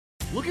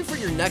Looking for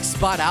your next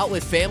spot out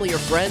with family or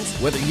friends?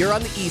 Whether you're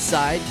on the east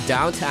side,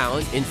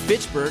 downtown, in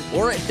Fitchburg,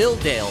 or at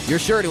Hilldale, you're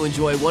sure to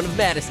enjoy one of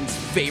Madison's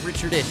favorite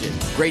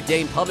traditions. Great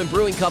Dane Pub and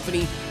Brewing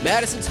Company,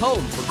 Madison's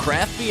home for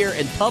craft beer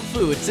and pub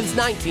food since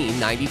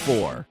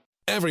 1994.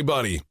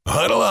 Everybody,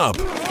 huddle up.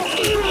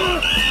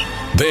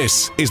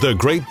 This is the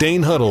Great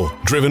Dane Huddle,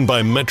 driven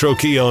by Metro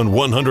Key on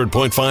 100.5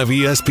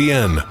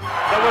 ESPN. The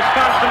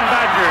Wisconsin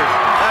Badgers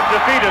have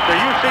defeated the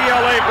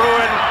UCLA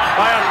Bruins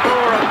by a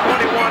score of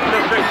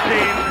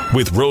 21-16.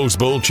 With Rose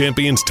Bowl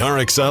champions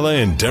Tarek, Salah,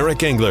 and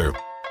Tarek Engler.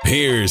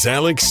 Here's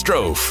Alex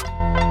Strouf.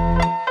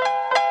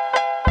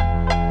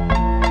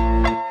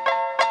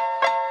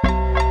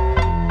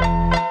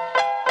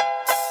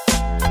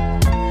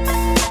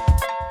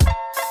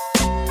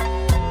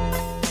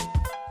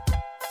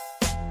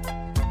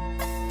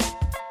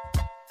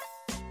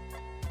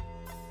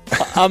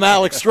 I'm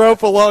Alex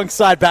Strouf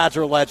alongside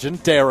Badger legend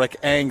Tarek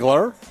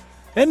Engler.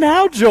 And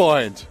now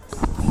joined.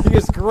 He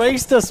has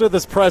graced us with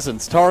his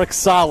presence. Tarek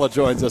Salah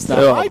joins us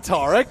now. Hi,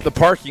 Tarek. The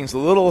parking's a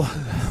little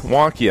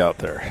wonky out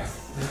there.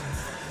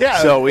 Yeah.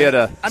 So we had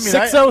a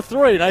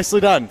 603. Nicely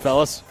done,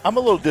 fellas. I'm a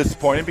little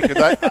disappointed because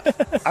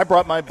I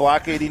brought my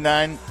Block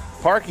 89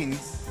 parking,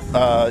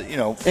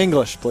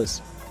 English,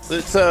 please.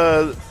 It's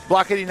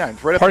Block 89.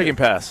 It's right up parking here.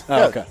 pass.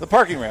 Oh, okay. The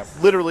parking ramp,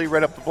 literally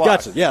right up the block.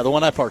 Gotcha. Yeah, the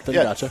one I parked in.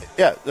 Yeah, Gotcha.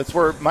 Yeah, that's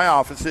where my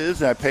office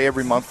is, and I pay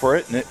every month for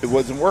it, and it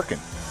wasn't working.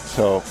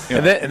 So,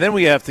 and then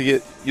we have to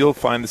get, you'll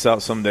find this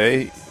out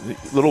someday,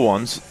 little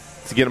ones,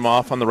 to get them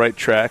off on the right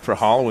track for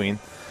Halloween.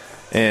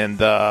 And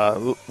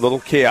little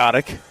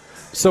chaotic.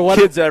 So what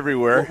kids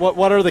everywhere.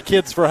 What are the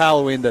kids for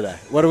Halloween today?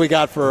 What do we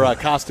got for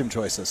costume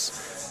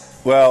choices?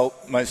 Well,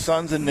 my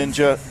son's a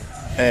ninja,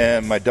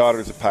 and my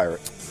daughter's a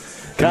pirate.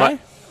 Okay.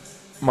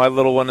 My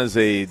little one is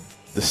a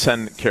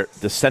descendant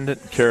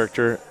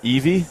character,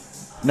 Evie.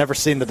 Never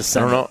seen The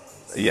Descendant. I don't know.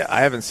 Yeah,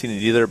 I haven't seen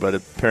it either, but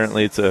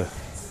apparently it's a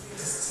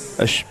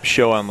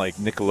show on like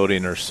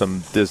Nickelodeon or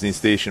some Disney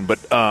station. But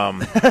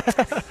and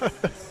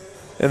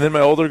then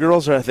my older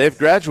girls they've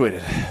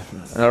graduated.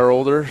 Are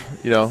older,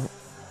 Yeah,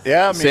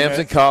 I mean, Sam's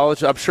in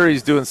college. I'm sure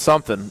he's doing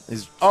something.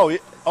 I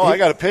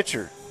got a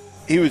picture.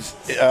 He was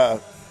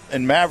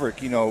in Maverick.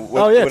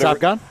 Top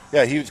Gun.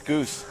 Yeah, he was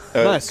Goose.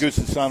 Nice.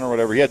 Goose's son or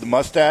whatever. He had the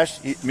mustache.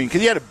 Because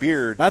he had a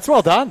beard. That's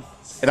well done.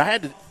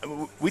 And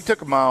we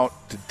took him out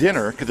to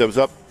dinner because I was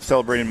up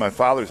celebrating my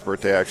father's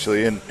birthday,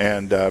 actually,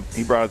 and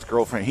he brought his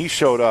girlfriend. He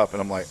showed up,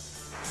 and I'm like,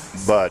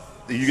 "Bud,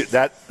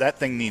 that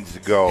thing needs to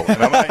go." And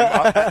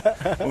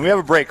when we have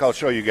a break, I'll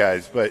show you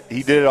guys. But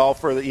he did it all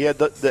he had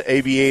the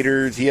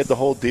aviators. He had the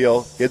whole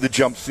deal. He had the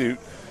jumpsuit.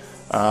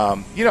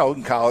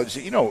 In college,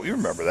 you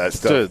remember that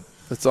stuff. Dude,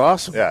 that's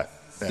awesome. Yeah.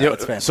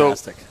 It's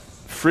fantastic. So,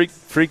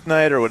 Freak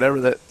Night or whatever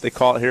that they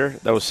call it here,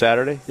 that was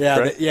Saturday? Yeah,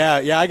 right?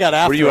 I got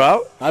after. Were you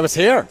out? I was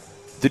here.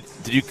 Did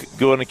you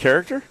go in a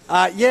character?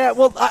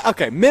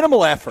 Okay,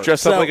 minimal effort.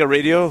 Dressed up like a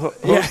radio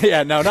host?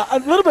 No, a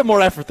little bit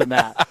more effort than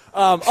that.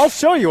 I'll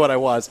show you what I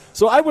was.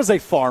 So I was a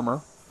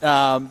farmer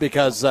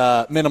because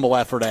minimal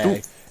effort,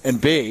 A,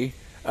 and B.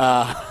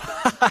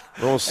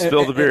 We'll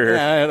spill the beer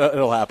here.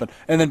 It'll happen.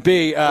 And then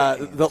B,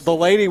 the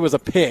lady was a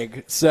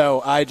pig,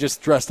 so I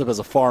just dressed up as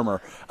a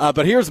farmer.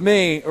 But here's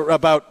me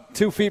about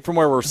 2 feet from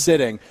where we're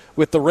sitting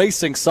with the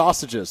racing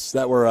sausages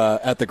that were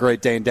at the Great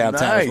Dane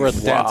downtown. Nice. We're at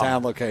the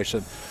downtown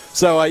location.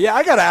 So,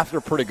 I got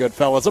after pretty good,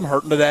 fellas. I'm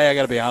hurting today, I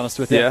got to be honest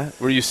with you. Yeah?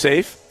 Were you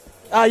safe?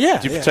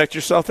 Yeah. Did you protect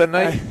yourself that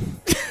night?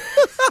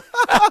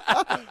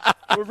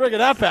 We're bringing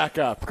that back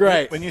up.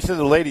 Great. When you said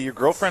the lady, your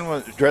girlfriend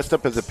was dressed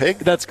up as a pig?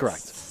 That's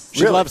correct.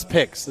 She loves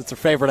pigs. It's her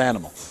favorite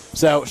animal.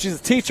 So she's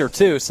a teacher,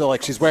 too, so,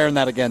 she's wearing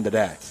that again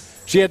today.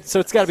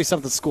 So it's got to be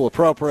something school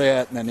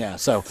appropriate, and then,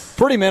 so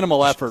pretty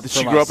minimal effort. Did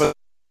she grow up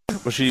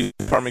was she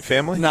a farming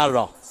family? Not at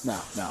all. No.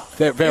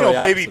 Very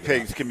baby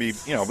pigs can be,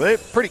 they're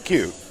pretty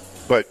cute.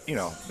 But,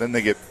 then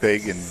they get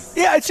big and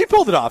yeah, she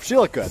pulled it off. She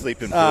looked good.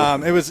 Sleep in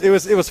pool. It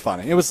was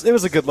funny. It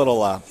was a good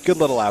little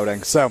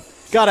outing. So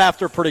got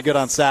after pretty good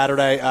on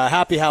Saturday.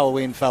 Happy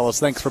Halloween, fellas.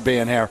 Thanks for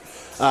being here.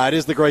 It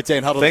is the Great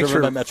Dane Huddle. Thanks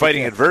driven for by Metro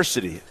fighting Key.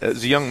 adversity.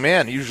 As a young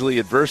man, usually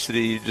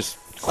adversity, you just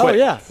quit.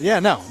 Oh, yeah.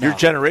 No. Your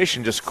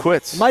generation just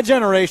quits. My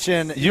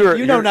generation,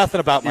 you know nothing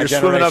about my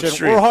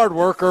generation. We're hard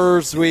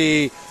workers.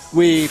 We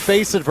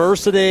face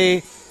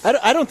adversity.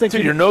 I don't think.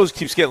 Dude, your nose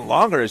keeps getting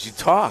longer as you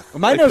talk.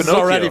 My nose is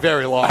already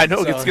very long. I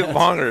know it's getting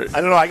longer.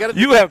 I don't know.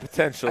 You have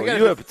potential. I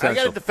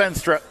got to defend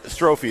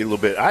Strouf a little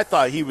bit. I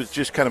thought he was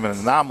just kind of an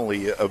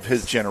anomaly of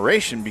his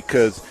generation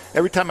because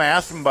every time I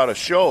asked him about a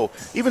show,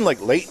 even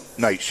like late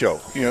night show,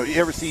 you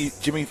ever see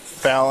Jimmy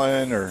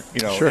Fallon or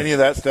any of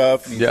that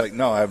stuff? And he's like,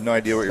 no, I have no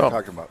idea what you're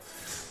talking about.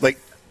 Like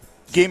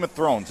Game of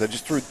Thrones, I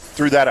just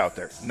threw that out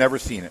there. Never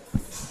seen it.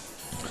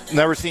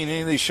 Never seen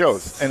any of these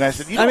shows. And I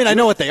said, I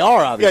know what they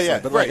are, obviously,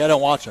 but right. I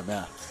don't watch them,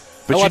 yeah.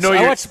 But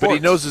but he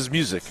knows his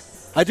music.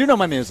 I do know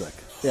my music.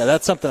 Yeah,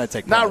 that's something I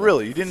take pride Not in.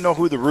 really. You didn't know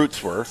who the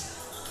Roots were.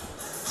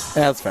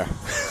 Yeah, that's fair.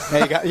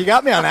 Yeah, you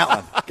got me on that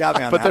one.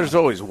 But there's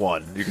always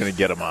one you're going to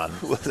get him on.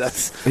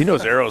 He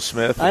knows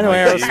Aerosmith. I know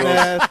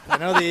Aerosmith. I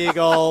know the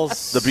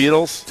Eagles. The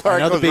Beatles. I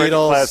know the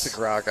Beatles. Classic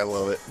rock. I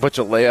love it. Bunch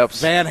of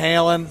layups. Van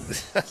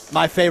Halen,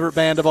 my favorite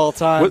band of all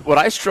time. What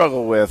I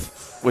struggle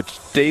with, which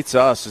dates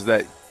us, is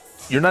that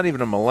you're not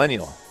even a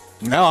millennial.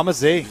 No, I'm a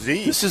Z.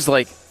 This is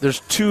like there's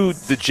two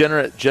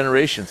degenerate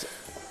generations,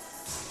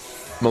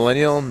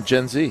 millennial and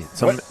Gen Z.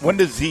 When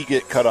does Z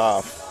get cut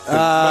off?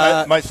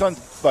 My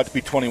son's about to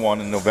be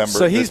 21 in November.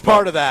 So he's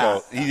part of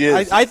that. So he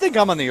is. I think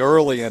I'm on the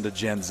early end of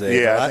Gen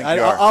Z. Yeah, I think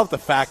you are. I'll have to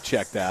fact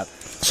check that.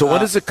 So when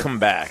does it come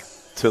back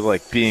to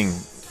like being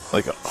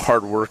like a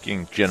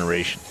hardworking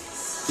generation?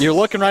 You're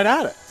looking right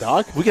at it,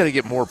 dog. We got to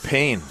get more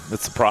pain.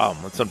 That's the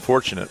problem. It's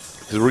unfortunate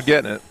because we're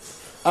getting it.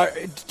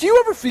 Do you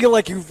ever feel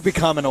like you've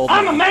become an old man?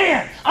 I'm a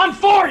man. I'm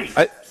 40.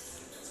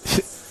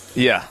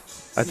 Yeah.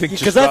 I think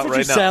because that's what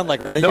you sound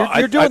like.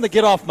 You're doing the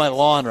get off my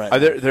lawn right now.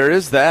 There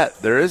is that.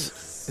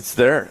 It's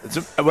there.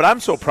 What I'm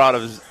so proud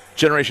of is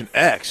Generation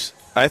X.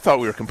 I thought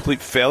we were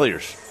complete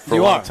failures for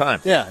a long time.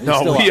 Yeah.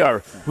 No, we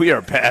are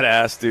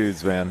badass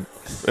dudes, man,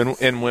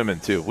 and women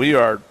too. We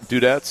are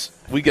dudettes.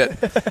 We get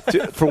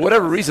for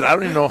whatever reason. I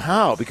don't even know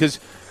how because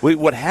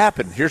what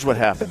happened. Here's what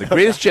happened. The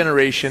greatest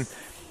generation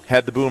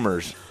had the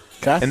boomers,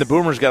 and the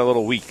boomers got a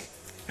little weak,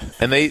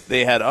 and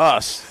they had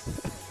us,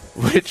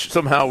 which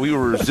somehow we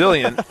were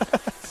resilient,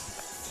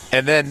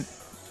 and then.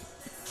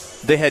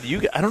 They had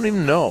you. I don't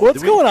even know.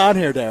 What's going on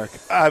here, Derek?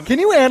 Can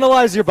you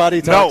analyze your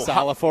buddy Tarek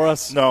Salah for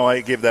us? No,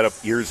 I gave that up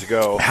years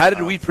ago. How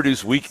did we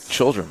produce weak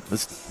children?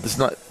 This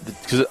not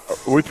because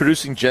are we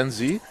producing Gen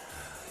Z?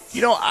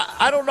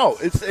 I don't know.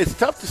 It's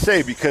tough to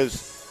say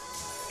because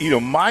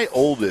my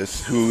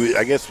oldest, who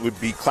I guess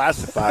would be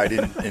classified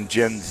in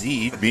Gen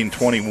Z, being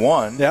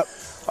 21,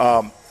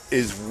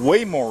 is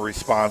way more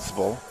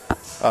responsible,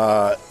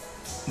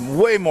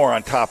 way more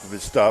on top of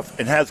his stuff,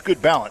 and has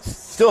good balance.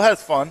 Still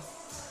has fun.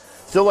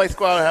 Still likes to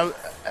go out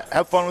and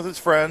have fun with his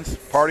friends,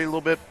 party a little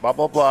bit, blah,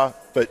 blah, blah.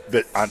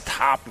 But on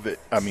top of it,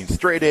 I mean,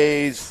 straight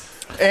A's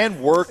and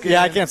working.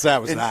 Yeah, I can't say I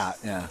was that.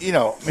 Yeah.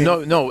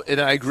 No,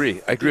 and I agree.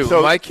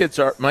 So, my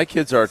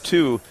kids are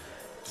too,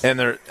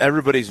 and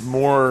everybody's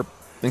more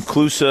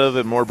inclusive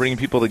and more bringing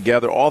people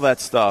together, all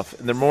that stuff.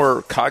 And they're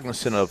more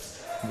cognizant of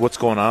what's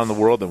going on in the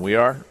world than we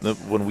are.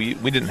 When we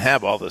didn't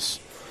have all this,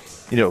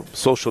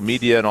 social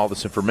media and all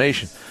this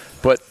information.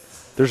 But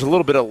there's a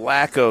little bit of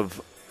lack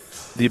of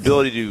the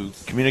ability to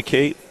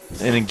communicate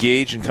and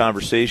engage in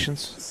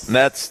conversations. And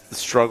that's the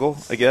struggle,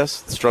 I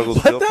guess. The struggle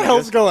is What the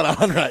hell's going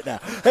on right now?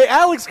 Hey,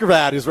 Alex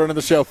Gravatt, who's running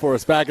the show for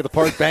us back at the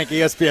Park Bank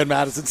ESPN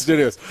Madison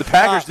studios. The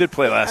Packers did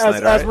play last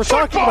night, as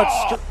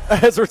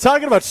we're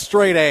talking about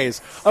straight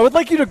A's, I would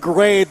like you to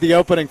grade the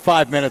opening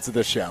 5 minutes of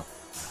this show.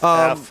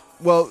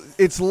 Well,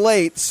 it's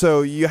late,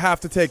 so you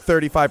have to take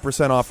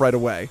 35% off right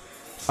away.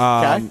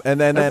 Okay. And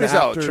then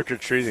after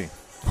trick-or-treating.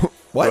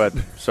 What? Go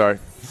ahead. Sorry.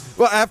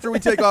 Well, after we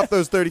take off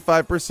those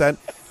 35%,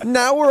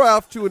 now we're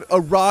off to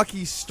a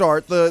rocky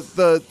start.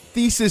 The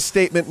thesis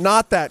statement,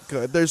 not that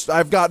good.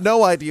 I've got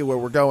no idea where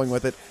we're going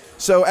with it.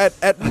 So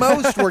at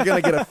most, we're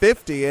going to get a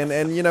 50.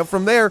 And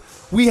from there,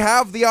 we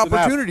have the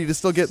opportunity to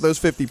still get those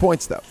 50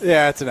 points, though.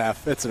 Yeah, it's an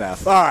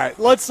F. All right,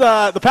 let's.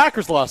 The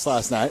Packers lost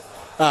last night.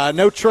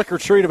 No trick or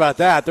treat about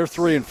that. They're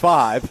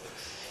 3-5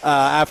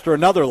 after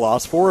another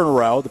loss, 4 in a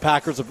row. The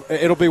Packers.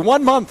 It'll be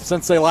 1 month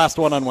since they last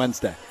won on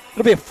Wednesday.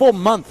 It'll be a full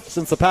month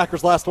since the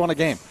Packers last won a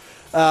game,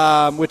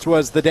 which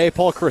was the day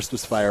Paul Chryst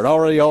was fired.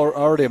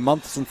 Already a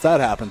month since that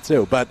happened,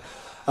 too. But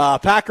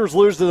Packers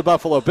lose to the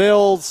Buffalo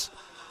Bills.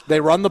 They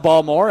run the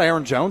ball more.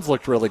 Aaron Jones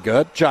looked really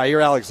good.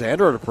 Jair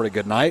Alexander had a pretty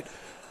good night.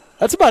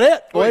 That's about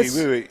it, boys.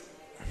 Wait.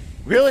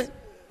 Really?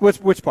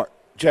 Which part?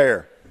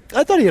 Jair.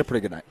 I thought he had a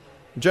pretty good night.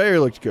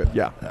 Jair looked good,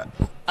 yeah.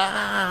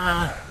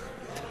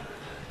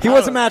 He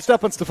wasn't matched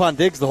up on Stephon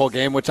Diggs the whole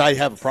game, which I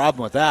have a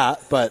problem with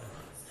that, but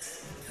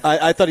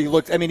I thought he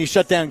looked – I mean, he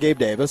shut down Gabe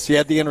Davis. He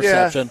had the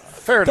interception. Yeah,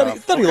 fair enough.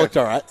 Thought he looked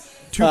all right.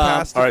 Two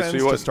pass defense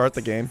so to start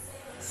the game.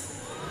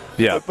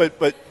 Yeah.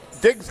 But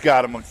Diggs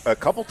got him a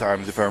couple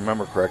times, if I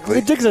remember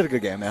correctly. Diggs had a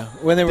good game, yeah.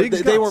 When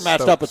they were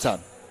matched up a ton.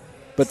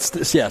 But,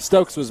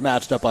 Stokes was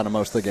matched up on him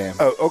most of the game.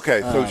 Oh,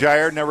 okay. So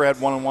Jair never had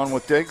one-on-one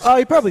with Diggs? Oh,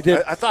 he probably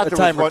did. I thought a there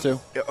time was or one.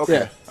 two. Yeah, okay.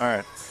 Yeah. All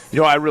right.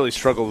 I really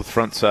struggled with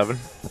front seven.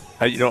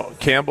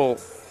 Campbell,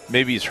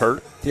 maybe he's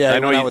hurt. Yeah, I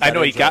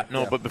know he got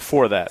but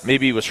before that,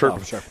 maybe he was hurt. Oh,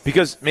 sure.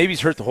 Because maybe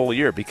he's hurt the whole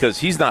year because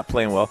he's not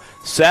playing well.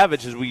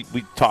 Savage, as we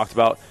talked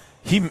about,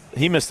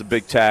 he missed a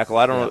big tackle.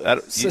 I don't know.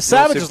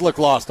 Savage has looked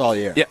lost all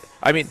year. Yeah,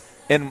 I mean,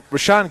 and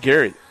Rashawn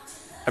Gary,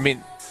 I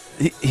mean,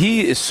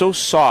 he is so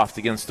soft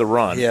against the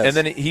run, and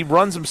then he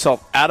runs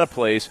himself out of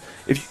place.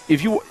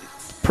 If you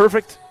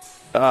perfect,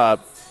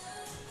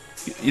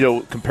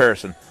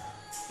 comparison,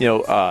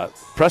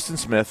 Preston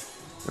Smith.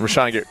 And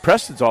Rashawn Gary.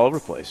 Preston's all over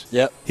the place.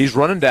 Yep. He's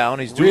running down.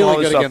 He's doing really all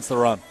this good stuff. against the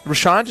run.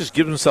 Rashawn just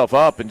gives himself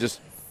up and just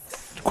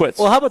quits.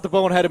 Well, how about the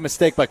boneheaded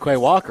mistake by Quay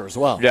Walker as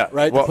well? Yeah.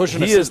 Right? Well, to push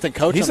an assistant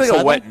coach He's on like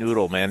the a wet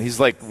noodle, man. He's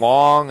like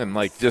long and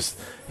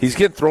he's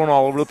getting thrown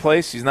all over the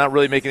place. He's not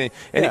really making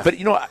any. But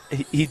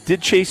he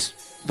did chase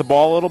the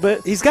ball a little bit.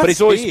 But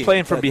he's always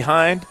playing from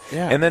behind,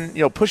 Yeah. and then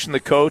pushing the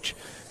coach.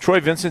 Troy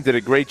Vincent did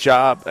a great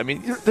job. I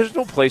mean, there's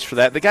no place for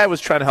that. The guy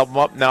was trying to help him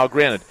up. Now,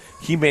 granted,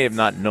 he may have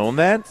not known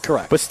that.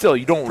 Correct. But still,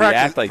 you don't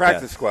react like that.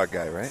 Practice squad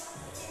guy, right?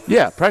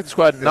 Yeah, practice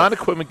squad,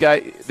 non-equipment guy.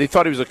 They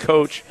thought he was a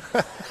coach.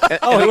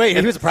 Wait,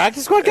 he was a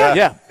practice squad guy?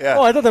 Yeah.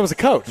 Oh, I thought that was a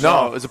coach.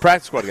 No, it was a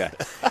practice squad guy.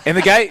 And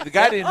the guy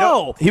didn't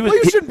know. Well,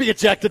 you shouldn't be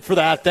ejected for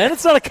that then.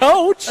 It's not a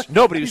coach.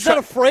 No, but he's not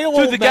a frail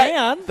old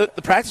man. The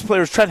practice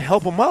player was trying to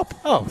help him up.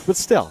 Oh, but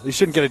still, you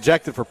shouldn't get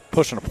ejected for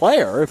pushing a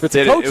player. If it's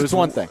a coach, it's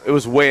one thing. It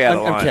was way out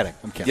of line.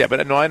 I'm kidding. Yeah,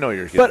 but no, I know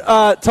you're kidding.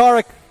 But,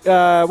 Tarek,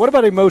 what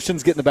about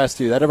emotions getting the best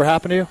of you? That ever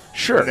happen to you?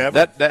 Sure.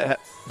 Never.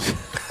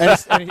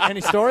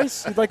 Any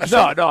stories you'd like to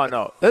share?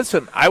 No.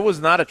 Listen, I was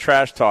not a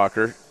trash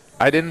talker.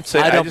 I didn't say.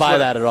 I don't buy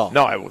that at all.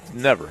 No, I would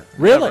never.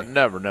 Really?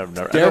 Never.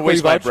 Derek, I don't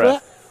waste my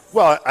breath.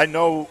 Well, I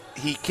know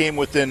he came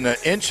within an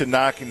inch of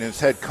knocking his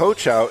head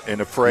coach out in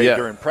a fray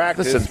during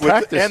practice.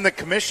 Listen, and the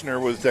commissioner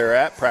was there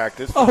at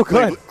practice. Oh,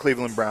 good.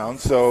 Cleveland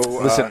Browns. So,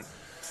 listen,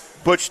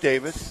 Butch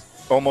Davis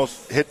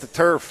almost hit the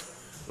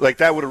turf. Like,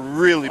 that would have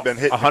really been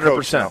hitting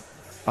 100%.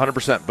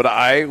 100%. But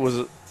I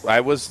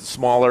was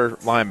smaller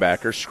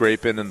linebacker,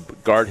 scraping, and the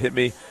guard hit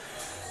me.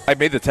 I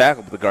made the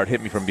tackle, but the guard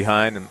hit me from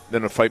behind, and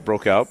then a fight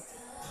broke out.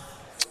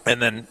 And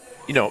then,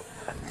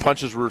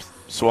 punches were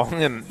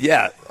swung, and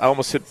I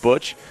almost hit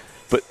Butch,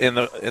 but and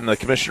the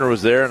commissioner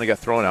was there, and I got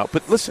thrown out.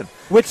 But listen,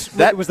 was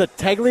that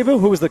Tagliabue?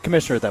 Who was the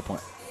commissioner at that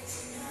point?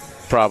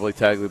 Probably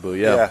Tagliabue,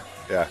 yeah.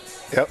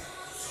 Yep.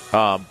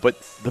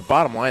 But the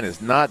bottom line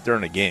is not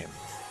during a game.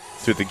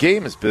 Dude, the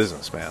game is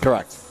business, man.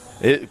 Correct.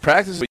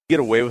 Practice, but you get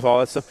away with all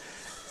that stuff.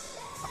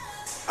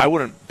 I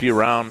wouldn't be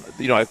around.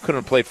 I couldn't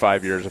have played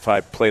 5 years if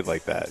I played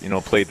like that.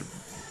 Played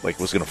like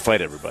was going to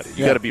fight everybody.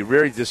 You got to be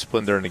very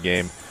disciplined during the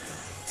game.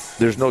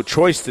 There's no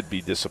choice to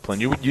be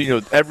disciplined.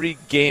 Every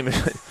game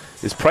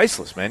is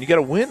priceless, man. You got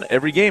to win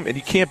every game, and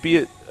you can't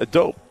be a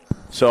dope.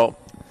 So,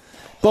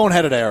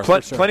 boneheaded error.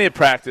 Plenty of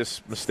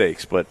practice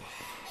mistakes, but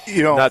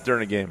not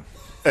during a game.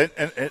 And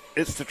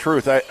it's the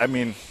truth. I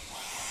mean,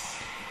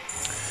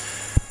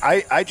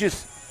 I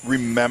just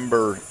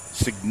remember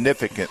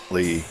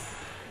significantly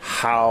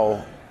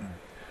how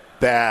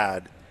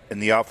bad in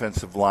the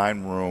offensive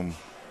line room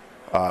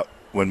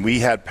when we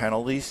had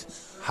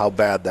penalties, how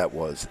bad that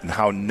was and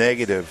how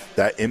negative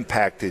that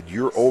impacted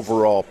your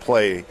overall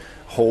play,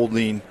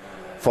 holding,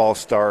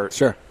 false start,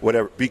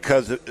 whatever,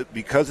 because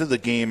of the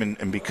game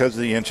and because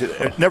of the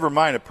inches. Never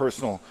mind a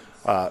personal,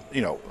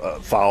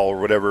 foul or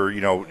whatever.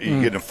 You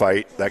get in a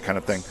fight, that kind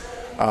of thing.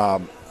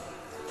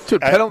 Dude,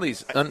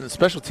 penalties on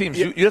special teams.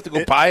 You have to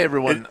go buy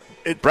everyone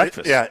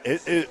breakfast.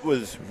 It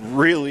was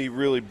really,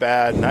 really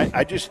bad, and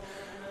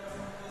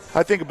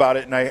I think about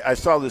it, and I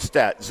saw this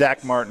stat.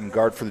 Zach Martin,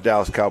 guard for the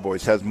Dallas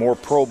Cowboys, has more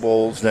Pro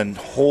Bowls than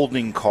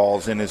holding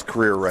calls in his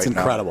career right now. It's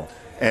incredible.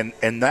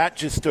 And that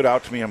just stood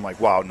out to me. I'm like,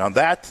 wow, now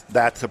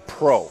that's a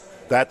pro.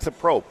 That's a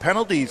pro.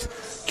 Penalties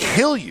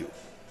kill you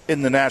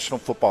in the National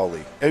Football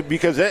League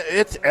because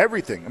it's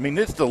everything. I mean,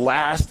 it's the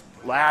last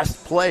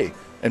play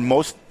in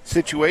most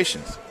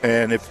situations.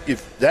 And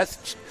if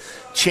that's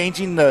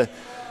changing the,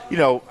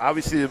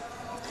 obviously the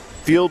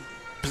field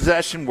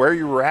possession, where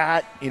you're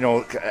at,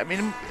 I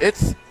mean,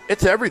 it's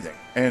everything.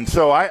 And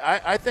so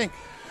I think,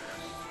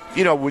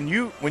 when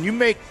you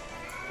make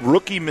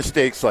rookie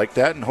mistakes like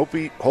that, and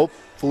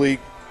hopefully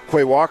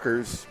Quay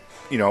Walker's,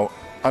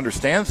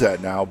 understands that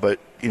now. But,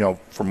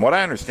 from what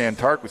I understand,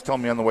 Tarek was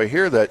telling me on the way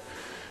here that,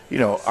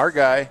 our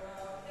guy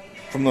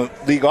from the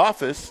league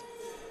office,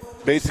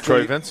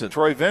 basically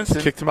Troy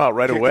Vincent kicked him out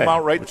right away.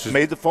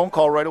 Made the phone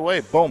call right away.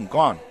 Boom,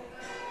 gone.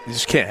 You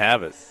just can't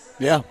have it.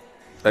 Yeah.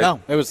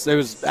 No, it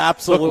was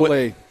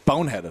absolutely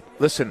boneheaded.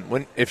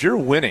 Listen, if you're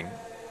winning,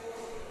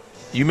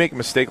 you make a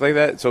mistake like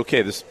that, it's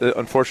okay.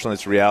 Unfortunately,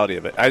 it's the reality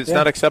of it. It's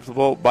not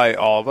acceptable by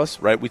all of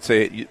us, right? We'd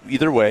say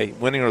either way,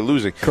 winning or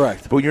losing.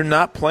 Correct. But when you're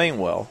not playing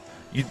well,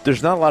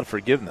 there's not a lot of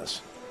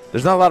forgiveness.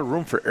 There's not a lot of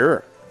room for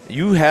error.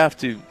 You have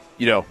to,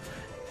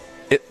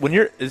 it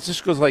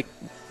just goes like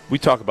we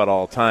talk about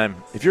all the time.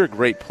 If you're a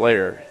great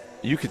player,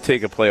 you could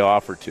take a play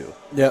off or two.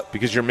 Yep.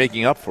 Because you're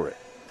making up for it.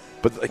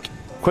 But like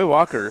Quay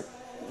Walker,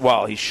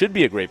 while he should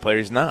be a great player,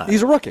 he's not.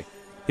 He's a rookie.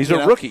 He's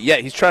a rookie. Yeah,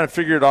 he's trying to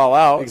figure it all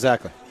out.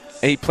 Exactly.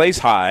 And he plays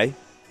high.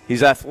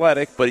 He's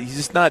athletic, but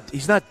he's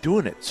not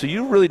doing it. So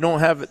you really don't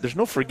have it. There's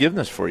no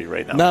forgiveness for you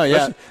right now.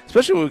 No,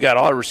 especially when we've got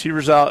all our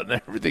receivers out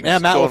and everything. Yeah,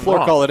 Matt LaFleur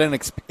wrong. called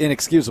it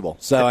inexcusable.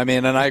 So I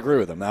mean, and I agree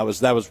with him. That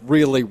was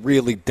really,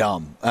 really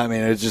dumb. I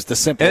mean, it's just as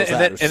simple as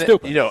that. It was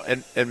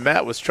stupid. And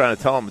Matt was trying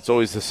to tell him it's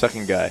always the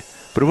second guy,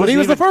 but he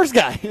was the first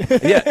guy.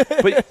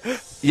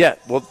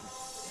 Well,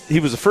 he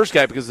was the first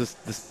guy because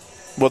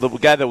the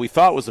guy that we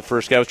thought was the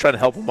first guy was trying to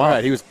help him out.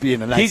 Right, he was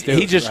being a nice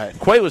dude.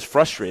 Quay was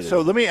frustrated.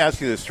 So let me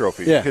ask you this,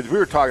 Trophy, because we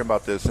were talking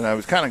about this, and I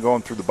was kind of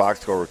going through the box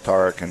score with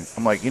Tarek, and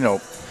I'm like,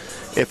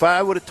 if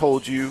I would have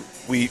told you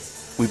we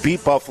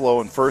beat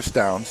Buffalo in first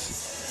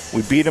downs,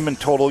 we beat them in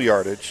total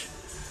yardage,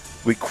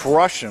 we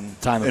crush them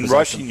in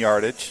rushing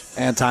yardage,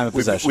 and time of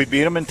possession. We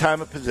beat them in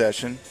time of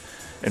possession.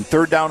 In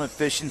third down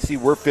efficiency,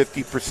 we're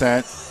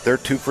 50%. They're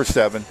 2 for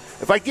 7.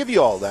 If I give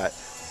you all that,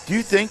 do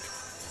you think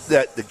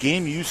that the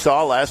game you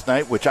saw last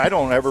night, which I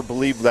don't ever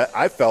believe that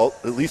I felt,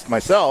 at least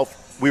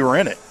myself, we were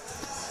in it?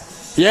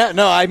 Yeah,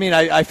 no, I mean,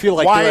 I feel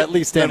like they're at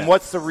least in it. And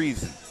what's the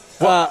reason?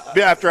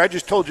 After I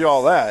just told you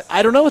all that.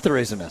 I don't know what the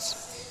reason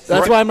is.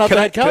 That's why I'm not the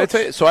head coach. Can I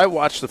tell you, so I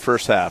watched the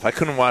first half. I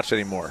couldn't watch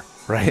anymore,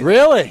 right?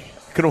 Really?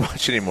 Couldn't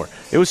watch anymore.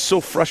 It was so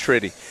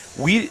frustrating.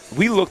 We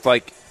looked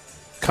like,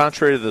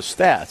 contrary to the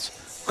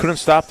stats, couldn't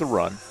stop the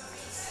run.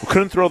 We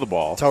couldn't throw the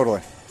ball.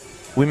 Totally.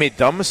 We made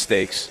dumb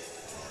mistakes.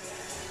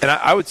 And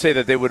I would say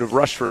that they would have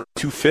rushed for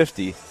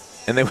 250,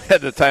 and they would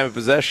have the time of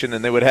possession,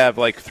 and they would have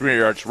like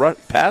 300 yards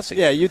passing.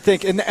 Yeah, you'd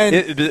think. And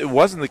it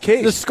wasn't the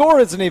case. The score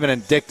isn't even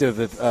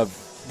indicative of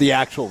the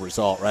actual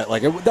result, right?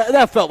 Like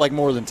that felt like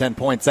more than 10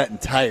 points that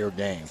entire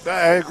game.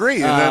 I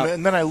agree.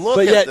 And then I look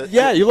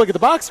you look at the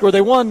box score,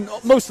 they won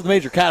most of the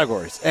major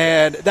categories.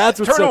 And that's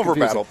what's so turnover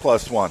confusing. battle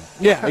 +1.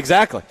 Yeah,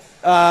 exactly.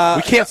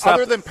 We can't stop.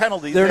 Other than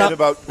penalties, they had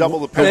about double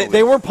the penalties.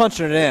 They weren't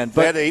punching it in,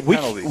 but they had 8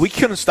 penalties. We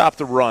couldn't stop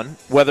the run,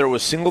 whether it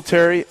was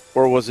Singletary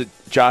or was it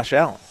Josh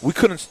Allen. We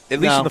couldn't, at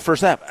least in the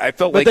first half. I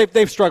felt like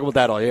they've struggled with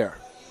that all year.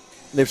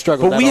 They've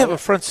struggled. But we have a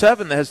front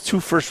seven that has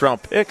 2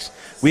 first-round picks.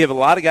 We have a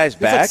lot of guys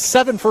back. Like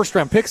 7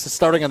 first-round picks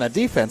starting on that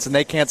defense, and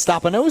they can't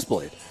stop a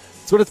nosebleed.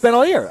 That's what it's been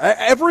all year.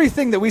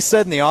 Everything that we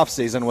said in the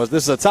offseason was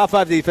this is a top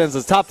 5 defense,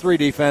 it's a top 3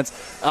 defense.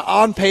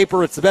 On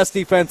paper, it's the best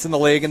defense in the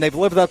league, and they've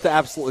lived up to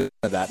absolutely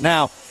that.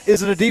 Now,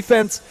 is it a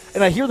defense?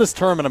 And I hear this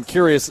term, and I'm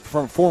curious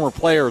from former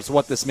players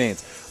what this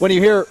means. When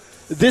you hear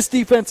this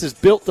defense is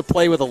built to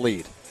play with a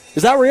lead,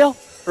 is that real,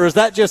 or is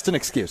that just an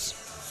excuse?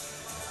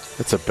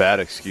 It's a bad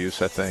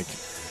excuse, I think.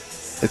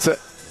 It's a,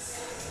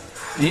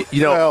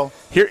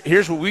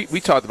 here's what we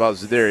talked about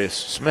Zadarius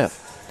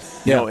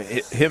Smith. You know,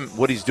 him,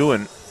 what he's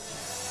doing.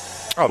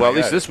 At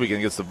least this weekend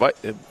against the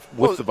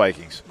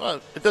Vikings.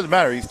 Well, it doesn't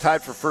matter. He's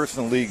tied for first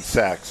in the league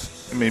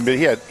sacks. I mean, but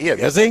he had.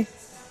 Is he?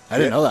 I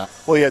didn't know that.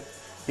 Well,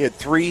 he had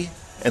 3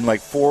 and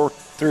like 3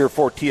 or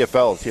 4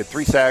 TFLs. He had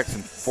 3 sacks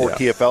and 4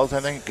 TFLs, I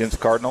think, against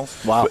Cardinals.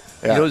 Wow.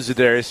 You know what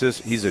Zadarius is?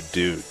 He's a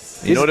dude.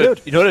 You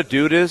know what a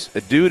dude is?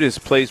 A dude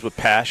plays with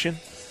passion,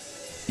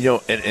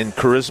 and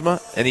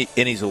charisma,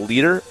 and he's a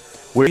leader.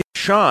 Where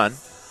Sean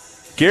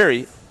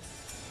Gary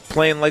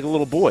playing like a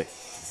little boy.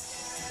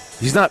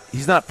 He's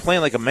not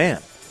playing like a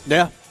man.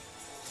 Yeah.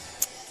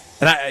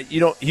 And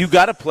you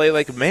got to play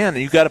like a man,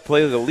 and you got to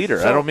play like a leader.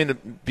 So, I don't mean to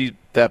be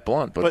that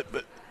blunt, but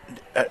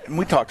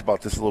we talked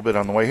about this a little bit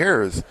on the way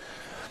here.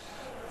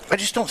 I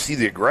just don't see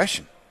the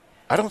aggression.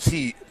 I don't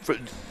see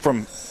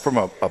from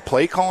a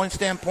play calling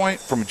standpoint,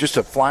 from just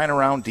a flying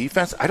around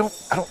defense. I don't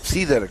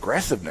see that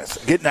aggressiveness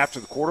getting after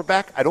the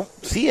quarterback. I don't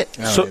see it.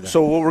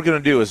 So what we're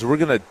going to do is we're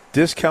going to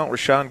discount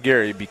Rashawn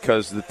Gary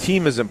because the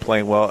team isn't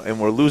playing well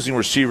and we're losing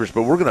receivers,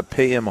 but we're going to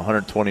pay him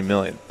 $120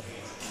 million.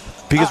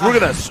 Because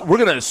we're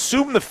gonna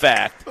assume the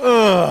fact.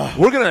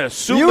 We're gonna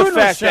assume the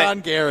fact that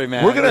Rashawn Gary,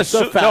 man. We're gonna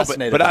so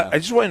fascinated. But I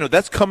just want to know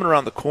that's coming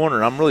around the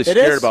corner. I'm really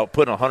scared about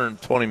putting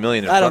 $120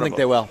 million. I don't think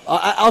they will.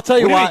 I'll tell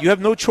you why. You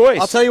have no choice.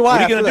 I'll tell you why.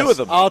 What are you gonna do with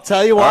them? I'll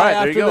tell you why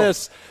after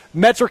this.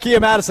 Metro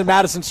Kia Madison,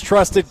 Madison's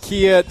trusted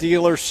Kia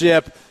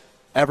dealership.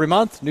 Every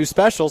month, new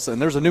specials, and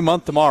there's a new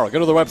month tomorrow. Go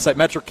to the website,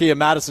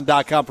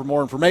 MetroKiaMadison.com for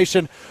more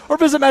information, or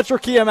visit Metro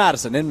Kia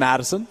Madison in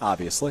Madison,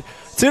 obviously.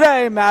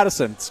 Today,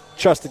 Madison's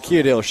trusted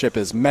Kia dealership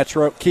is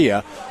Metro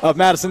Kia of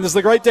Madison. This is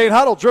the Great Dane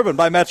Huddle, driven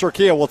by Metro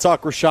Kia. We'll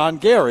talk Rashawn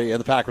Gary and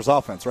the Packers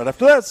offense right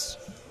after this.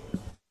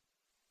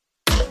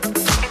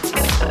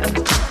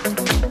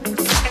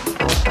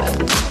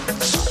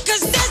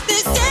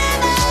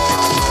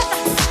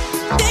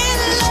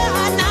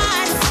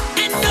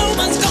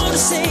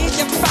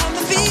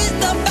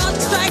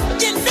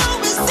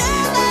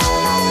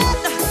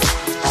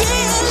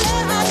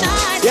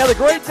 Yeah, the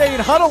Great Dane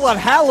Huddle on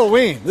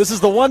Halloween. This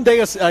is the one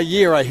day a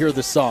year I hear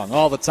this song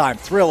all the time.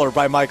 Thriller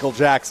by Michael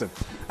Jackson.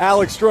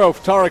 Alex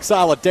Strouf, Tarek,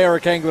 Salah,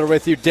 Derek Engler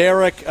with you.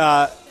 Derek,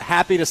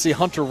 happy to see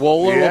Hunter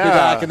Wohler will be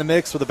back in the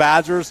mix for the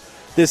Badgers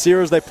this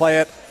year as they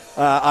play it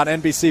on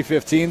NBC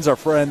 15s. Our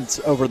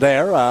friends over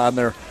there on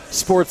their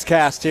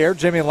sportscast here.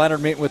 Jimmy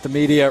Leonhard meeting with the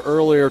media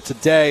earlier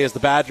today as the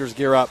Badgers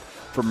gear up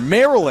for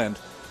Maryland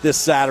this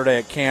Saturday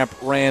at Camp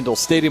Randall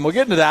Stadium. We'll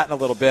get into that in a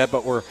little bit,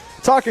 but we're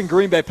talking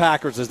Green Bay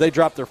Packers as they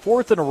drop their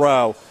 4th in a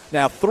row.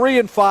 Now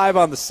 3-5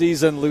 on the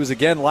season, lose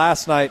again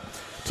last night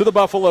to the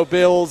Buffalo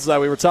Bills.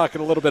 We were talking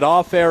a little bit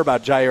off air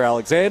about Jair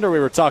Alexander. We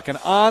were talking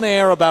on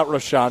air about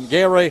Rashawn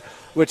Gary,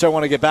 which I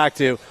want to get back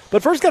to.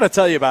 But first, got to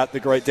tell you about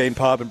the Great Dane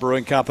Pub and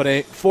Brewing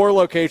Company. 4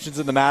 locations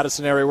in the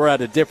Madison area. We're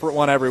at a different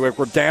one every week.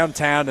 We're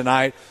downtown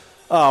tonight.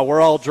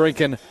 We're all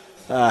drinking.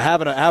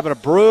 Having a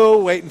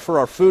brew, waiting for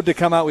our food to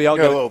come out. We all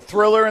got a little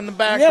Thriller in the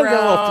background. Yeah, we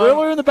got a little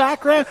Thriller in the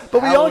background.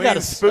 But we all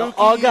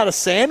got a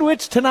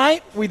sandwich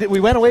tonight. We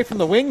went away from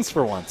the wings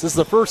for once. This is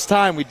the first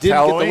time we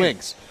didn't get the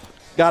wings.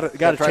 Got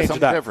to change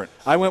it up. Different.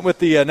 I went with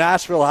the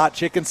Nashville hot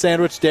chicken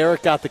sandwich.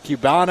 Derek got the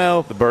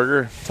Cubano. The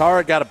burger.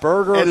 Tarek got a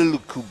burger. El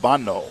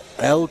Cubano.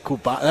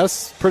 That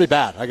was pretty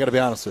bad. I got to be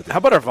honest with you. How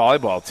about our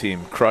volleyball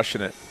team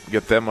crushing it?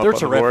 Get them up They're on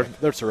terrific. the board.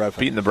 They're terrific.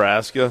 Beat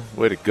Nebraska.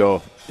 Way to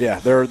go. Yeah,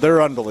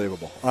 they're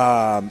unbelievable.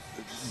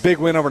 Big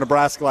win over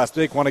Nebraska last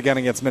week. Won again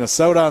against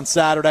Minnesota on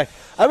Saturday.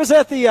 I was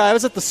at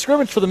the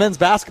scrimmage for the men's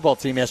basketball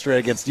team yesterday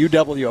against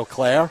UW Eau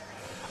Claire.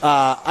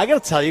 I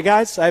got to tell you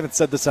guys, I haven't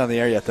said this on the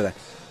air yet today.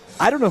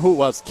 I don't know who it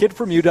was. Kid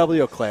from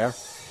UW Eau Claire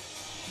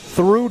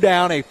threw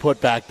down a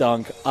putback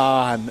dunk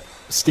on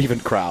Stephen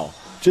Crowell.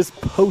 Just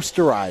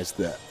posterized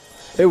it.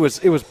 It was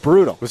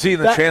brutal. Was he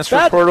in the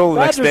transfer portal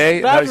the next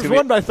day? Badgers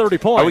won by 30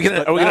 points. Are we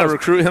going to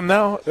recruit him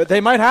now?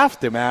 They might have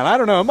to, man. I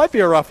don't know. It might be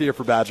a rough year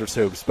for Badgers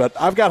hoops, but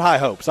I've got high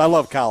hopes. I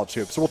love college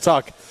hoops. We'll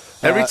talk.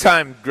 Every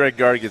time Greg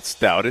Gard gets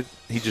doubted,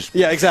 he just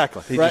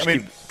exactly. He right?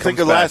 just think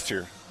of last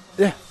year.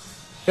 Yeah.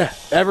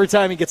 Every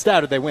time he gets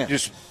doubted, they win.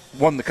 Just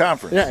won the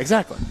conference. Yeah,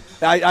 exactly.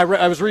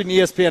 I was reading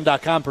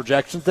ESPN.com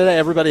projections today.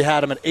 Everybody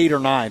had him at 8th or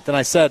 9th, and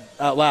I said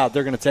out loud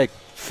they're going to take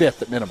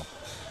 5th at minimum,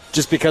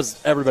 just because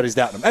everybody's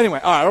doubting him. Anyway,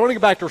 all right, I want to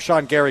get back to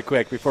Rashawn Gary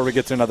quick before we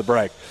get to another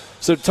break.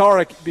 So,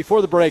 Tarek,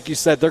 before the break, you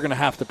said they're going to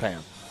have to pay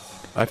him.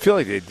 I feel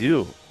like they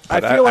do. I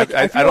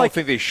don't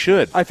think they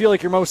should. I feel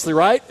like you're mostly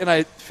right, and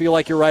I feel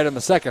like you're right in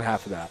the second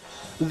half of that.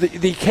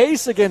 The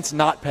case against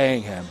not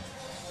paying him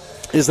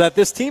is that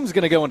this team's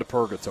going to go into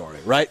purgatory,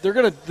 right? They're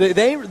going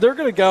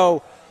to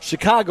go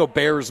Chicago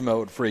Bears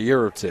mode for a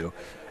year or two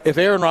if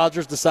Aaron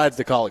Rodgers decides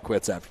to call it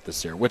quits after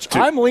this year, which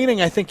I'm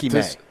leaning I think he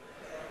may.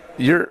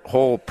 Your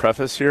whole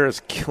preface here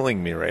is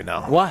killing me right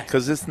now. Why?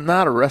 Because it's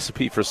not a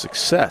recipe for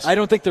success. I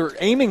don't think they're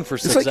aiming for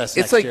success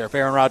next year if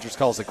Aaron Rodgers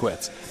calls it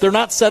quits. They're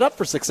not set up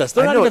for success.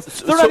 They're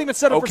not even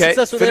set up for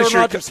success with Aaron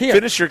Rodgers here.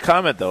 Finish your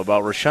comment, though,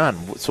 about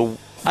Rashawn. So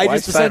I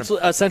just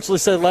essentially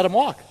said let him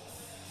walk.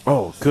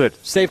 Oh, good.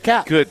 Save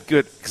cap. Good.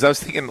 Because I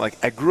was thinking,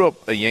 I grew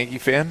up a Yankee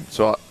fan,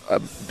 so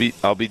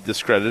I'll be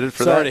discredited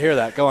for that. Sorry to hear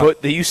that. Go on.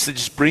 But they used to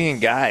just bring in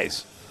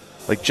guys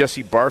like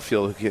Jesse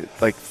Barfield who get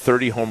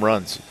 30 home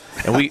runs.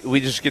 And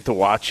we just get to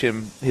watch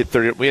him hit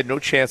 30. We had no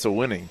chance of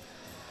winning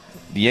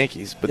the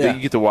Yankees, but then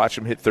you get to watch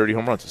him hit 30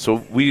 home runs.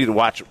 So we get to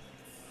watch,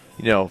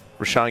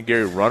 Rashawn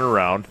Gary run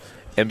around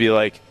and be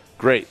like,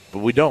 great, but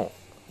we don't.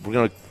 We're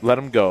going to let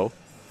him go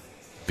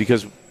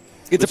because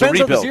it depends a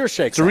rebuild. how this year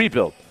shakes. It's a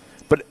rebuild.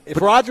 But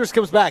if Rodgers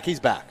comes back, he's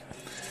back.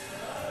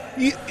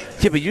 Yeah,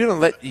 but you're going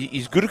to let –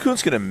 is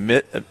Gutekunst going to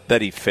admit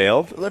that he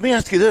failed? Let me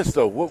ask you this,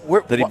 though.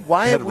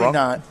 Why have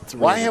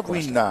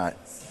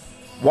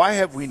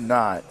we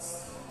not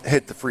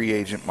hit the free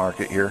agent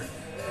market here?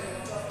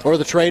 Or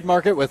the trade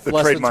market with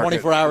less than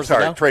 24 hours to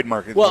go? Trade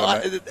market. Well,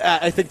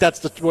 I think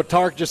that's what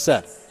Tarek just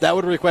said. That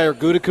would require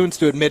Gutekunst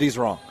to admit he's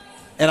wrong.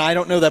 And I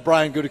don't know that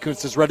Brian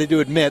Gutekunst is ready to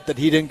admit that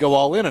he didn't go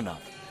all in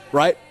enough,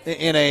 right?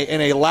 In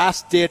a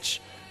last-ditch,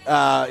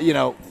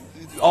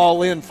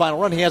 all-in final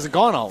run, he hasn't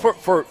gone all in.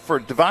 For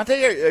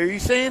Devontae, are you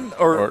saying?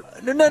 Or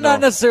no, not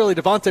necessarily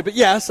Devontae, but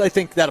yes, I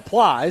think that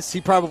applies.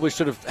 He probably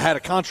should have had a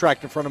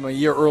contract in front of him a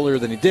year earlier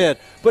than he did.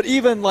 But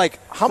even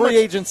free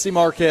agency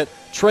market,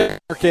 trade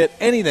market,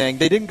 anything,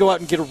 they didn't go out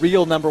and get a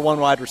real number one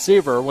wide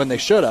receiver when they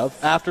should have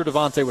after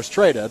Devontae was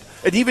traded.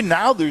 And even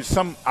now there's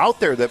some out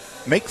there that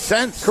makes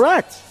sense.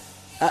 Correct.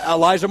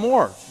 Elijah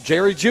Moore,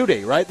 Jerry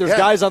Jeudy, right? There's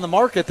guys on the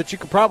market that you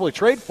could probably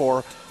trade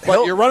for,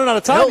 but you're running out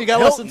of time. You got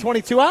less than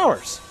 22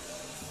 hours.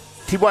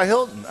 T.Y.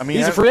 Hilton. I mean,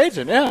 he's a free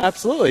agent. Yeah,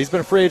 absolutely. He's been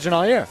a free agent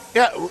all year.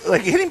 Yeah,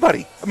 like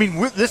anybody. I mean,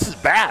 this is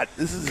bad.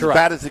 This is as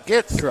bad as it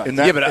gets in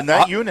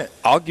that unit.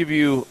 I'll give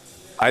you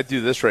 – I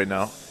do this right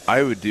now.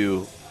 I would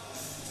do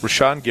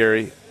Rashawn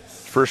Gary,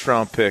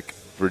 first-round pick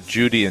for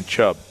Jeudy and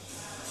Chubb.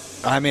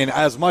 I mean,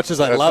 as much as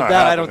I love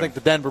that, I don't think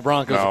the Denver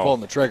Broncos are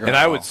pulling the trigger. And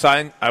I would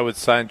sign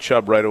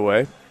Chubb right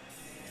away.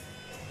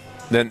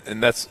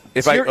 And that's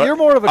if you're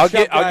more of a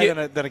Chubb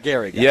guy than a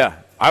Gary guy. Yeah.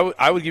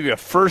 I would give you a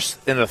first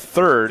and a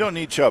third. We don't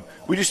need Chubb.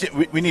 We just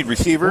we need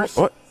receivers.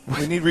 What?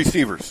 We need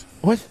receivers.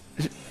 What?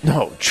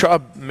 No,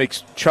 Chubb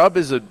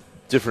is a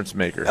difference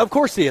maker. Of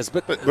course he is,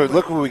 but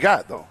look what we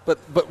got though.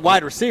 But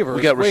wide receiver.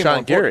 We got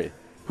Rashawn Gary,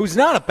 who's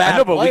not a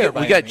bad player.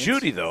 We got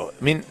Jeudy though.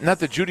 I mean, not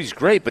that Judy's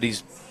great, but he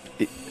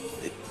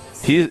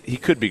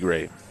could be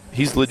great.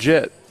 He's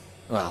legit.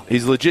 Well,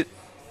 he's legit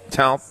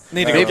talent.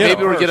 Maybe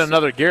we'll get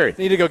another Gary.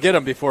 Need to go get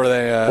him before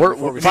they.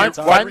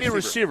 Find me a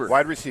receiver.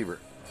 Wide receiver.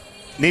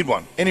 Need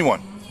one.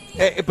 Anyone.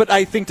 But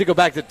I think to go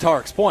back to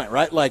Tarek's point,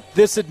 right? Like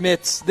this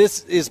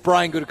is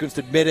Brian Gutekunst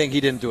admitting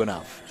he didn't do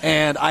enough,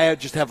 and I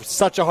just have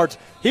such a hard.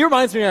 He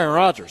reminds me of Aaron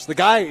Rodgers. The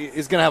guy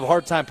is going to have a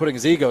hard time putting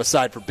his ego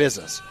aside for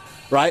business,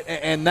 right?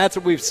 And that's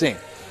what we've seen.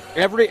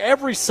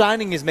 Every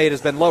signing he's made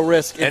has been low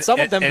risk, and some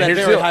of them have been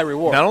very high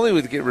reward. Not only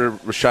would we get rid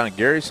of Rashawn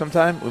Gary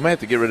sometime, we might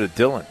have to get rid of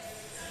Dillon.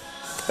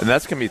 And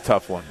that's going to be a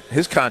tough one.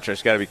 His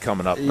contract's got to be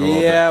coming up in a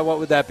little bit. What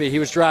would that be? He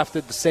was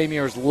drafted the same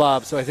year as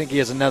Love, so I think he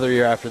has another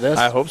year after this.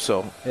 I hope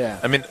so. Yeah.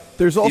 I mean,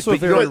 there's also a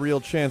very real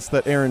chance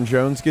that Aaron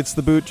Jones gets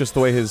the boot just the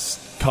way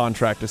his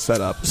contract is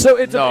set up. So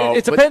it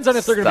depends on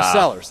if they're going to be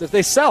sellers. If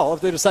they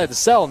decide to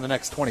sell in the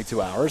next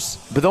 22 hours.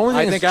 But the only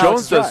thing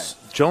is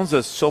Jones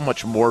does so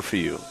much more for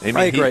you. I mean,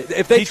 I agree.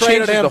 If they he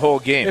traded changes him, the whole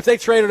game. If they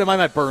traded him, I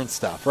might burn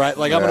stuff, right?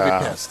 Like, I'm going to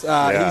be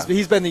pissed.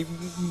 He's been the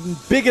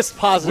biggest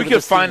positive. We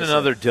could find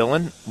another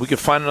Dylan. We could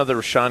find another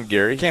Rashawn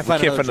Gary. Can't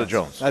find another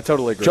Jones. I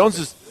totally agree. Jones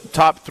is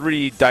top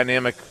 3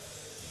 dynamic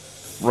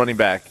running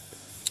back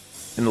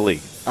in the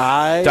league.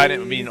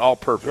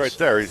 All-purpose. Right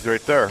there. He's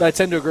right there. I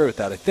tend to agree with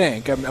that, I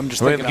think. I'm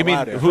just thinking out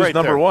loud here. Who's right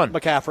number there. 1?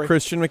 McCaffrey.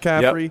 Christian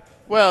McCaffrey. Yep.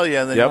 Well,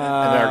 yeah, and then and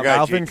our guy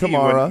Alvin JT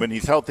Kamara. when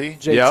he's healthy.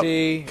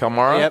 JT. Yep.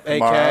 Kamara. Yep,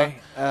 Kamara.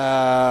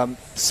 AK.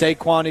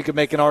 Saquon, you could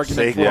make an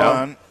argument for.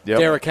 Saquon. Yep.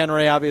 Derrick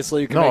Henry,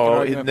 obviously, you can make an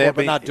argument for,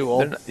 but not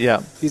dual.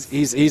 He's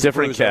different a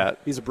bruiser. cat.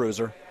 He's a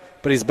bruiser.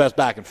 But he's the best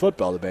back in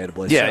football,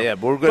 debatably. Yeah, so. yeah,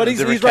 but we're good. But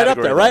he's right up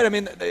there, right? I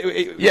mean,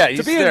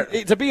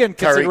 to be in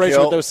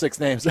consideration with those 6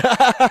 names.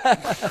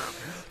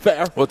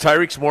 Fair. Well,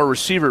 Tyreek's more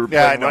receiver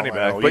than running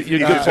back. But you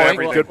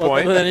good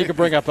point. Well, then you can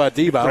bring up Debo,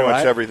 Pretty much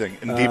right? everything.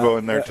 And Debo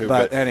in there, too.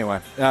 But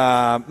anyway,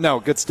 no,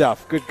 good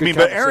stuff. Good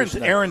but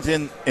Aaron's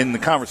in the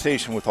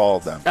conversation with all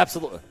of them.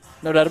 Absolutely.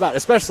 No doubt about it,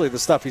 especially the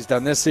stuff he's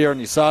done this year,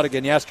 and you saw it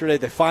again yesterday.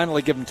 They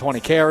finally give him 20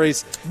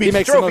 carries. He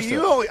makes the most of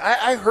it.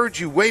 I heard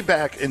you way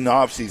back in the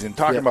offseason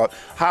talking about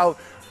how,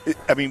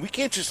 we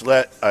can't just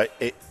let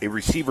a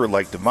receiver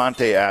like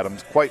Devontae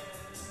Adams, quite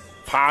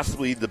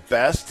possibly the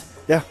best,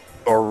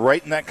 or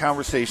right in that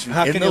conversation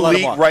in the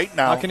league right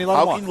now. How can you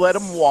let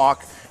him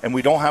walk? And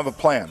we don't have a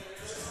plan.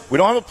 We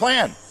don't have a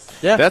plan.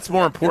 Yeah, that's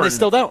more important. And they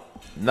still don't.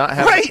 Not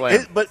have a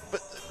plan.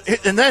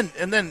 And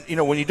then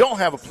when you don't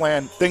have a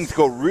plan, things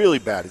go really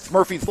bad. It's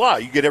Murphy's Law.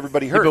 You get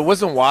everybody hurt. Yeah, but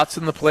wasn't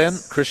Watson the plan?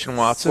 Christian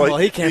Watson? Well,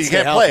 he can't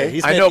play.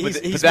 I know,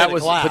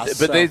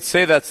 but they'd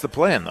say that's the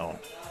plan, though.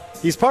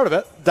 He's part of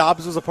it.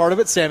 Dobbs was a part of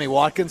it. Sammy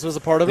Watkins was a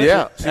part of it.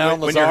 Yeah.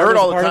 When you're hurt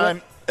all the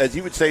time, as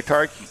you would say,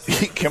 Tarek,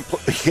 he can't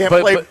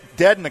play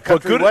dead in the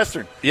country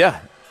western.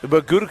 Yeah,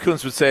 but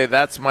Gutekunst would say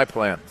that's my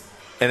plan,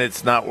 and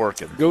it's not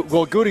working.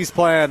 Well, Goody's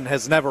plan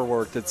has never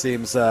worked. It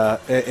seems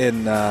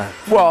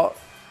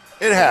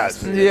it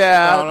has.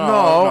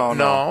 Yeah,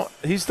 no.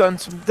 He's done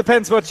some. It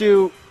depends what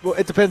you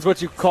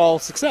call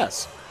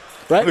success,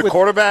 right? The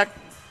quarterback,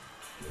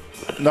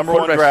 number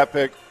 1 draft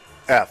pick,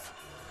 F.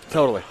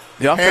 Totally.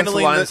 The offensive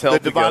Handling line is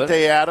held the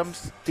Devontae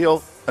Adams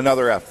deal,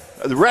 another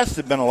F. The rest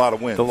have been a lot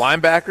of wins. The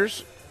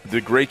linebackers did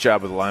a great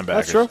job with the linebackers.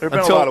 That's true. There have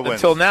been a lot of wins.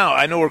 Until now,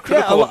 I know we're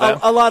critical of them.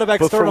 A lot of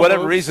external but for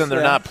whatever moves, reason,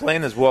 they're not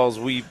playing as well as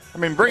we.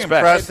 Bringing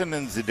Preston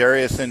and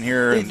Za'Darius in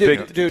here, and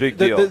big deal.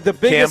 The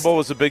biggest, Campbell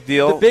was a big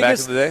deal back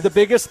in the day. The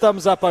biggest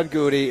thumbs up on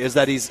Goody is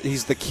that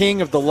he's the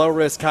king of the low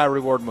risk, high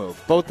reward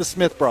move. Both the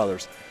Smith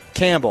brothers,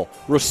 Campbell,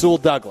 Rasul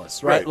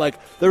Douglas, right? Like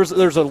there's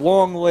a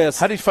long list.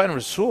 How do you find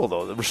Rasul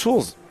though?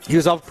 Rasul's. He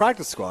was off the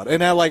practice squad. And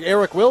now, like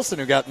Eric Wilson,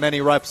 who got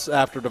many reps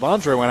after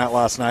Devondre went out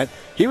last night,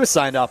 he was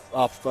signed off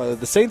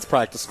the Saints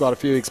practice squad a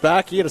few weeks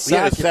back. He had a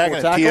sack. He had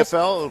a sack in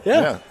TFL.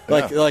 Yeah.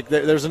 Like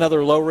there's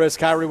another low-risk,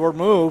 high-reward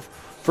move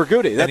for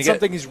Goody. That's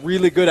something he's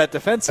really good at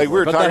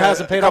defensively, but that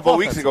hasn't paid off. A couple of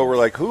weeks ago, we're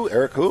like, who?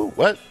 Eric who?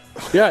 What?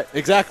 Yeah,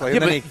 exactly.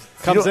 And then he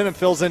comes in and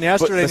fills in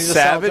yesterday, and he just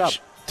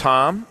Savage,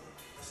 Tom,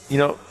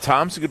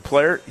 Tom's a good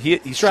player. He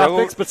struggled.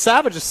 Picks, but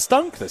Savage has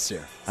stunk this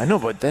year. I know,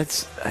 but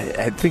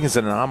I think it's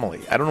an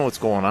anomaly. I don't know what's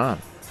going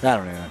on. I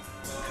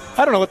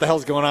don't know what the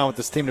hell's going on with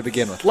this team to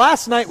begin with.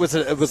 Last night was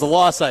a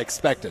loss I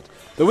expected.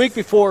 The week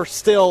before,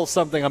 still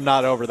something I'm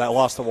not over. That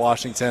loss to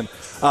Washington.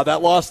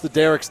 That loss to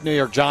Derek's New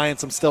York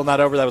Giants, I'm still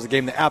not over. That was a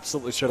game they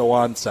absolutely should have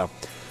won. So,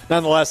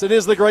 nonetheless, it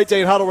is the Great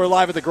Dane Huddle. We're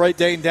live at the Great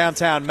Dane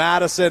downtown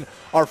Madison.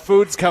 Our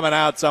food's coming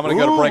out, so I'm going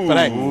to go to break. But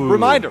hey,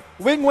 reminder,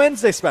 Wing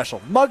Wednesday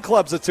special. Mug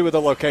Clubs at 2 of the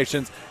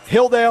locations.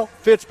 Hilldale,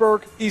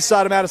 Fitchburg, east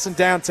side of Madison,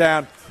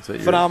 downtown.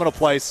 Phenomenal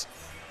place.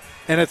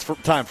 And it's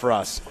time for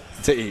us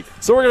to eat.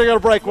 So we're going to go to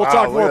break. We'll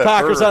talk more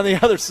Packers on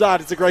the other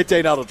side. It's a Great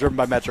Dane Huddle driven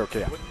by Metro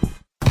Kia.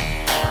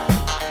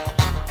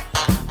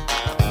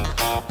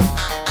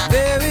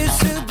 Very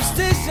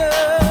superstitious.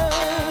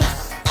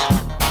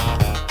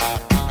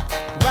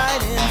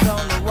 Writings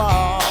on the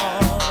wall.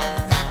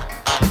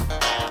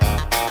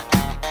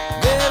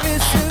 Very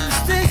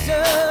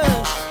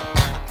superstitious.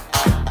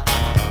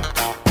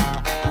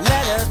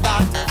 Letters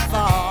about to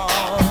fall.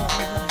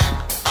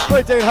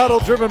 Great Dane Huddle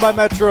driven by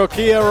Metro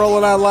Kia,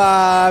 rolling out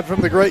live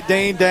from the Great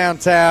Dane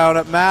downtown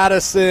at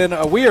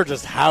Madison. We are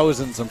just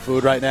housing some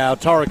food right now.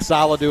 Tarek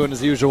Salah doing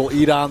his usual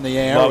eat on the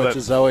air, which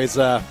is always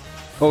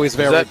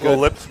very good.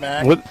 Lip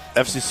smack? With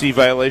FCC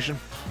violation?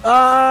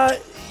 No,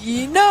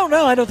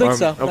 I don't think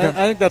so. Okay. I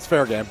think that's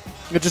fair game.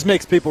 It just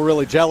makes people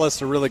really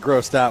jealous or really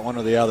grossed out, one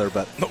or the other.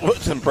 But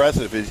what's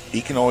impressive is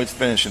he can always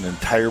finish an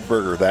entire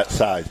burger that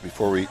size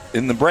before we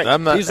in the break.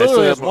 I'm not. He's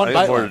literally has one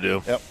bite more left. to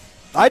do. Yep.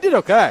 I did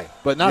okay,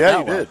 but not that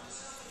you well. did.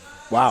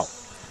 Wow.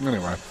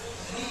 Anyway.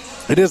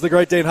 It is the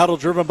Great Dane Huddle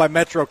driven by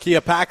Metro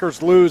Kia.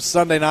 Packers lose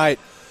Sunday night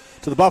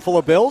to the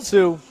Buffalo Bills,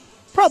 who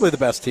probably the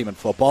best team in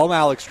football. I'm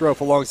Alex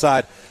Strouf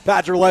alongside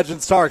Badger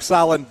legends Tarek,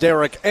 Salah, and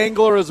Derek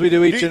Engler, as we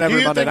do each and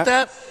every Monday night.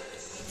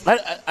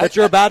 That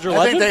you're a Badger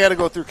legend? I think they got to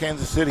go through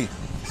Kansas City.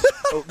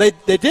 They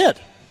did.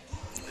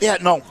 Yeah,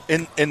 no,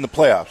 in the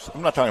playoffs.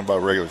 I'm not talking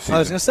about regular season. I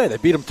was going to say, they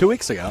beat them 2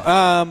 weeks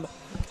ago.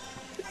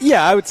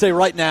 Yeah, I would say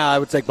right now, I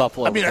would take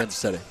Buffalo over Kansas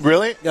City.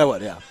 Really? Yeah, I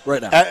would, yeah,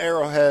 right now. At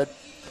Arrowhead,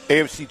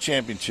 AFC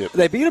Championship.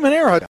 They beat them in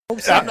Arrowhead.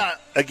 I'm not,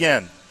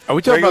 again, Are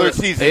we talking regular about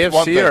season is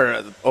one AFC thing.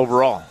 or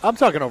overall? I'm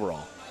talking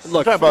overall.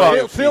 Look, talking about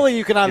AFC. Philly,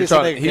 you can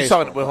obviously make a He's case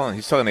talking. for. Well, hold on.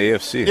 He's talking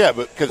AFC. Yeah,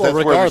 but because Well, that's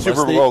where the regardless,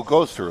 Super Bowl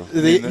goes through.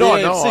 The No,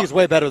 AFC is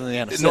way better than the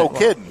NFC. No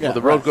kidding. Yeah, Well,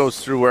 the road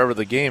goes through wherever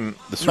the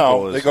Super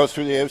Bowl is. It goes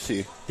through the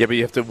AFC. Yeah, but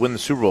you have to win the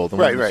Super Bowl. To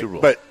Right, win the right. Super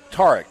Bowl. But,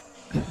 Tarek,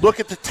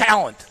 look at the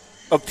talent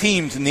of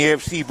teams in the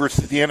AFC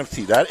versus the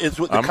NFC. That is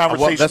what the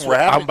conversation we're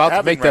having. I'm about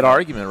to make that right now.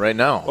 argument right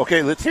now.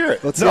 Okay, let's hear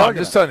it. Let's No, I'm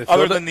just telling you.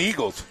 Other than the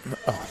Eagles.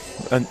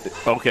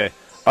 Okay.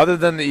 Other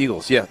than the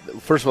Eagles, yeah.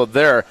 First of all,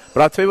 there.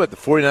 But I'll tell you what, the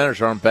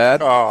 49ers aren't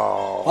bad.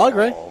 Oh. I'll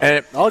agree.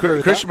 And I'll agree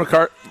with Christian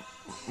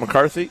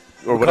McCarthy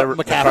or whatever.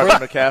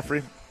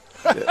 McCaffrey.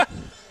 Yeah.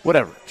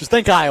 Whatever. Just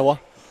think Iowa.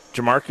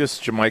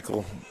 Jamarcus,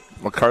 Jermichael,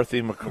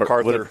 McCarthy,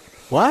 MacArthur.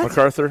 What?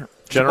 MacArthur.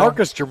 General.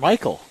 Marcus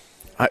Jermichael.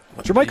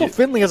 Jermichael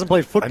Finley hasn't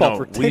played I football know,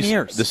 for 10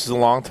 years. This is a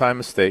long time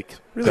mistake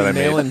Really that I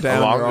made nailing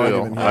down a long your ago.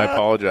 argument here. I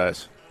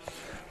apologize.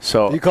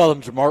 So, You call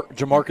him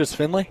Jamarcus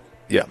Finley?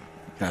 yeah.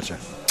 Gotcha.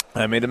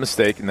 I made a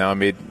mistake, and now I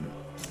made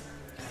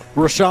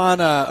Christian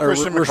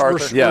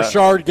McCarthy. Yeah.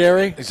 Rashard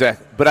Gary.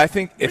 exactly. But I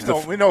think if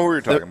We know who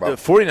you're talking the about.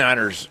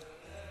 49ers,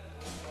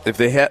 if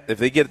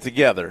they get it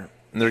together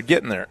and they're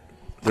getting there,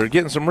 they're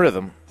getting some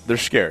rhythm. They're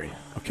scary.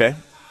 Okay.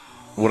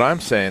 What I'm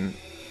saying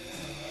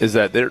is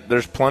that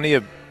there's plenty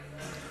of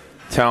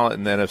talent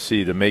in the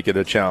NFC to make it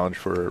a challenge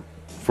for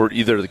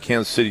either the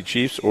Kansas City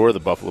Chiefs or the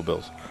Buffalo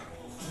Bills.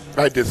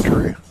 I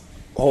disagree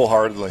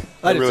wholeheartedly.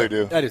 I really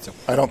do. I do too.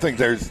 I don't think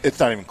it's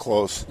not even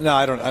close. No,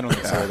 I don't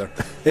think so either.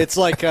 It's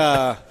like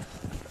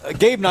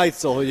Gabe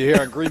Neitzel, who you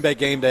hear on Green Bay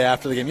game day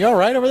after the game. You all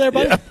right over there,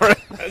 buddy?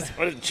 That's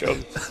what a joke.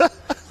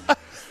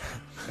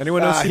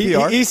 Anyone know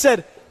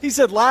CPR? He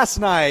said last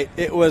night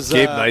it was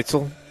Gabe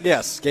Neitzel.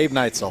 Yes, Gabe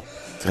Neitzel.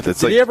 Did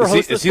he ever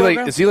host this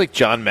program? Is he like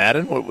John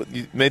Madden? What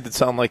you made it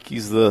sound like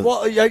he's the.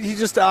 Well, yeah, he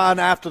just on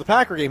after the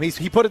Packer game.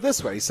 He put it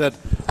this way. He said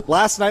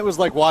last night was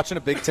like watching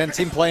a Big Ten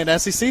team play an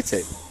SEC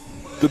team.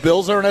 The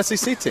Bills are an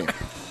SEC team.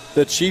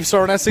 The Chiefs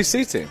are an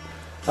SEC team.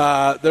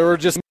 They were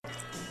just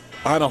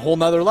on a whole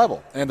nother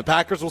level. And the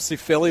Packers will see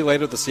Philly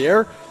later this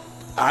year.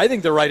 I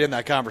think they're right in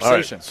that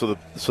conversation. All right,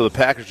 so the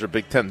Packers are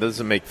Big Ten. That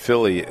doesn't make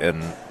Philly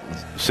and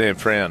San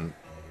Fran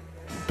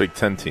Big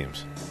Ten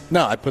teams.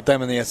 No, I put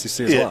them in the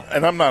SEC as well.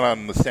 And I'm not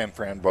on the San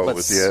Fran boat But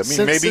with you. I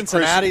mean, maybe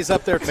Cincinnati's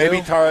up there too. Maybe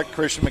Tarek,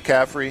 Christian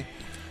McCaffrey.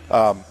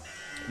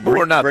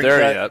 We're not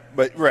there yet.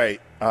 But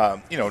right,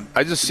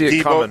 I just see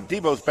it coming.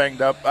 Debo's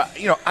banged up. I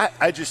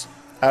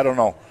don't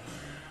know.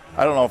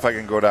 I don't know if I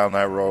can go down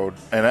that road,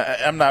 and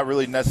I'm not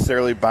really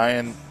necessarily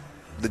buying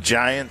the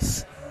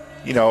Giants.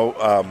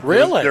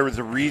 Really, there was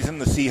a reason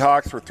the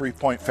Seahawks were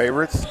 3-point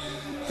favorites.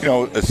 A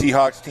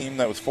Seahawks team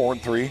that was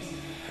 4-3.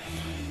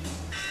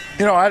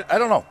 I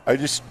don't know.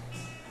 There's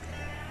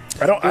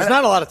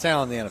not a lot of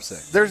talent in the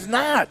NFC. There's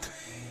not,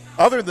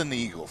 other than the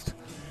Eagles.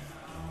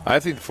 I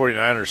think the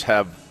 49ers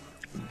have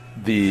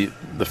the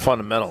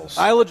fundamentals.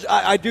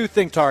 I do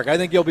think, Tarek, I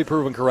think you'll be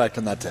proven correct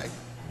in that take.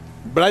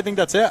 But I think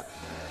that's it.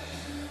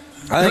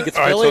 I think it's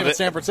All right, Philly so and it's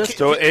San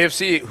Francisco. So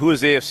AFC, who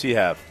does AFC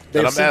have?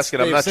 And I'm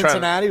asking. I'm not trying.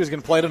 Cincinnati who's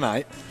going to play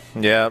tonight.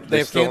 Yeah, They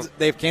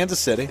have Kansas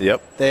City.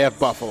 Yep. They have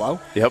Buffalo.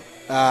 Yep.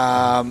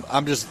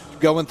 I'm just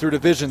going through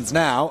divisions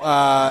now.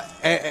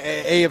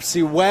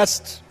 AFC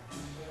West,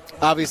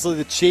 obviously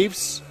the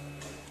Chiefs.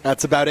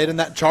 That's about it. And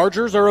that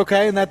Chargers are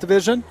okay in that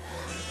division.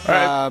 All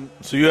right.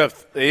 So you have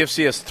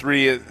AFC has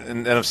 3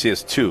 and NFC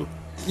has 2.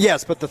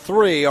 Yes, but the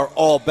 3 are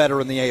all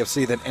better in the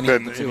AFC than any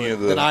of the Any two, of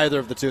the- than either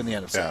of the 2 in the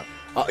NFC. Yeah.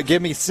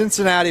 Give me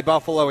Cincinnati,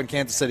 Buffalo, and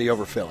Kansas City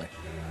over Philly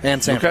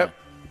and San Fran.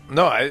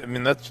 No, I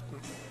mean that's.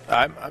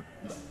 I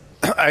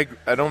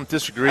don't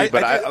disagree,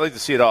 but I like to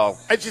see it all.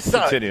 I just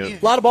continue. A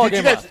lot of ball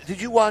game left. Did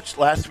you watch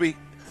last week?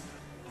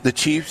 The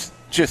Chiefs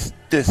just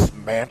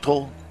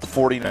dismantle the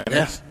 49ers.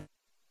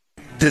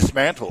 Yeah.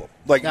 Dismantle,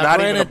 like Now, not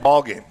even a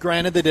ball game.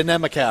 Granted, they didn't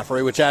have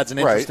McCaffrey, which adds an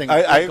Right, interesting.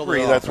 I wrinkle to agree.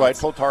 their That's why I offense.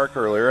 told Tarek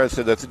earlier. I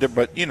said that's a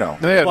different, but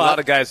They had a lot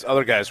of guys.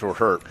 Other guys were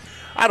hurt.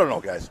 I don't know,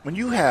 guys. When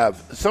you have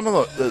some of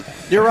the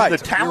You're right. the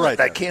talent You're right,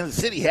 that Jeff. Kansas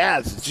City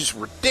has is just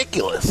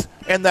ridiculous,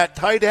 and that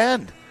tight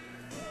end.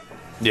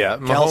 Yeah,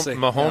 Kelsey,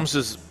 Mahomes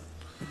is,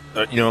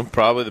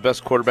 probably the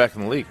best quarterback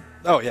in the league.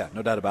 Oh yeah,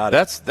 no doubt about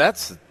it.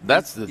 That's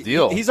the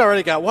deal. He's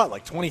already got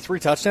like 23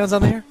 touchdowns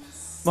on the year.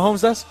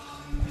 Mahomes does.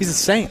 He's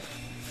insane.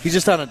 He's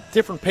just on a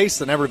different pace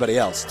than everybody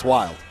else. It's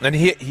wild. And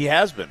he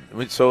has been. I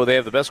mean, so they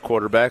have the best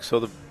quarterback, so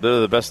they're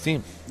the best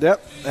team.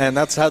 Yep, and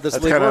that's how this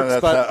That's league kind of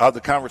works. But how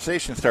the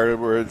conversation started,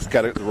 where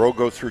the road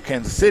goes through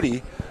Kansas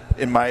City.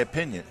 In my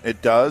opinion,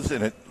 it does,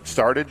 and it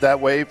started that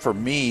way for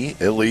me,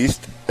 at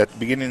least at the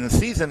beginning of the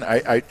season.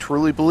 I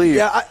truly believe.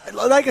 yeah,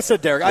 like I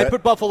said, Derek, I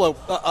put Buffalo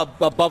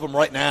above them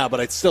right now, but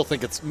I still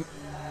think it's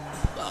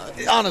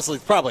honestly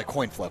it's probably a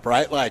coin flip,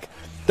 right? Like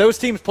those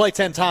teams play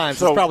 10 times.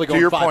 So it's probably going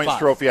to your 5-5. point,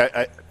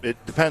 Strouf,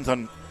 it depends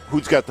on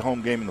who's got the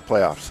home game in the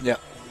playoffs. Yeah.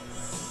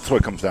 That's what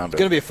it comes down to. It's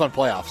going to be a fun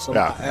playoff. So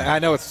Yeah. I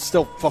know it's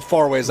still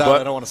far ways out.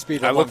 But I don't want to speed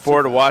it I along look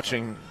forward too to fast.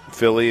 watching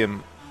Philly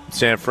and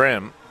San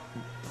Fran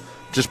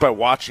just by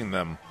watching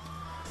them,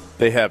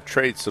 they have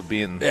traits of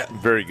being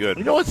very good.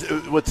 You know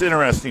what's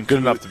interesting? Good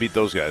enough to beat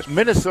those guys.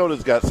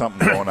 Minnesota's got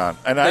something going on,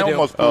 and I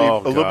almost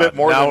believe a little bit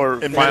more. Now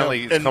we're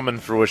finally coming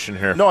to fruition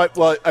here. No,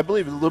 I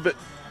believe a little bit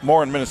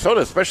more in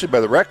Minnesota, especially by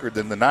the record,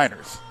 than the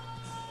Niners.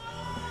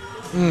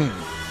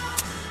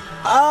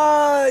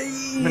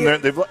 I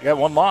mean, they've got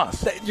one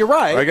loss. You're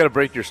right. I got to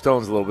break your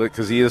stones a little bit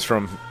because he is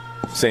from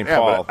St.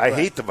 Paul. But I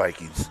hate the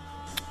Vikings.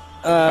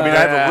 I mean, I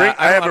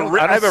have a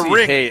ring. I have a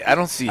ring. I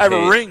don't see. I have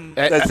a ring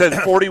that says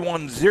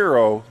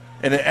 41-0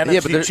 in an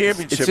NFC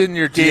Championship it's in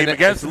your game DNA.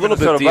 against the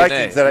Minnesota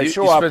Vikings that I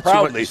show off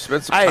proudly.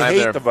 I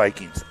hate the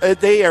Vikings.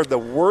 They are the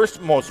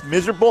worst, most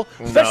miserable,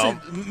 especially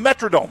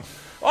Metrodome.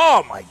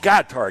 Oh my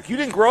God, Tarek, you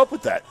didn't grow up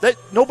with that.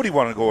 Nobody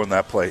wanted to go in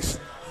that place.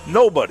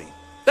 Nobody.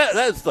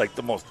 That's like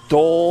the most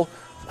dull,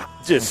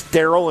 just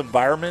sterile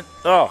environment.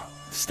 Oh,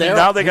 sterile.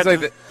 Now they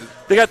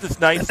got this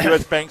nice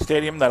U.S. Bank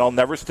Stadium that I'll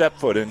never step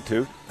foot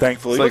into.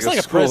 Thankfully, it's like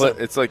a prison.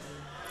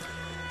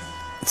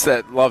 It's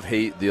that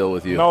love-hate deal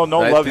with you. No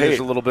love-hate. There's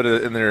a little bit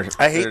in there.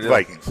 I hate the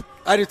Vikings.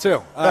 I do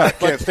too. I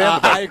can't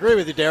stand I agree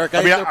with you, Derek.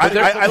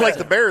 I like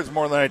the Bears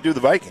more than I do the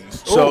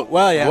Vikings. So,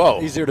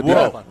 easier to beat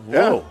up on.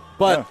 Whoa.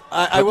 But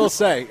I will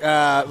say,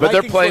 but Vikings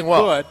they're playing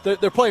well.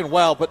 Good. They're playing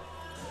well, but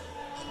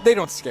they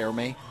don't scare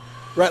me.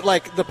 Right?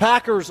 Like, the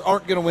Packers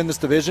aren't going to win this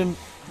division,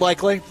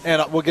 likely,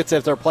 and we'll get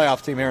to their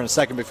playoff team here in a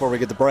second before we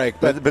get the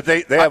break. But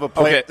they have a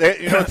play.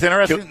 Okay. You know what's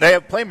interesting? They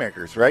have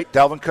playmakers, right?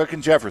 Dalvin Cook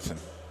and Jefferson.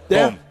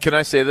 Yeah. Boom. Can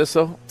I say this,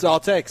 though? It's all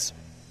it takes.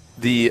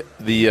 The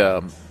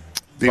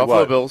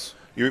Buffalo Bills.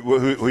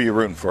 Who are you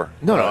rooting for?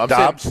 No, I'm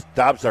Dobbs. saying,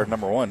 Dobbs are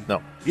number one.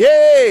 No.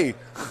 Yay!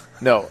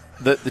 No.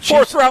 The Chiefs,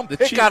 fourth round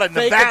pick out of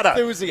Nevada.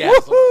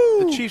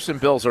 The Chiefs and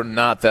Bills are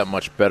not that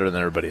much better than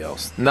everybody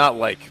else. Not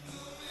like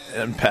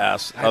in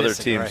past other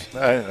teams.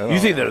 You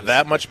think they're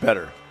that much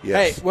better?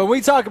 Yes. Hey, when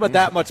we talk about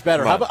that much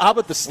better, how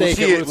about the steak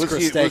at Ruth's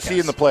Chris Steakhouse? We'll see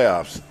in the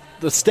playoffs.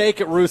 The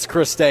steak at Ruth's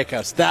Chris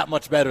Steakhouse, that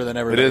much better than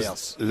everybody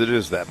else. It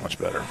is that much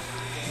better.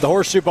 The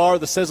Horseshoe Bar,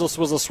 the Sizzle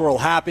Swizzle Swirl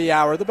Happy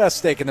Hour, the best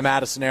steak in the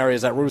Madison area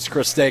is at Ruth's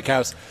Chris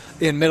Steakhouse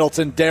in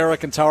Middleton.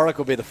 Derek and Tarek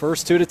will be the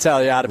first two to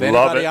tell you out of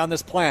anybody on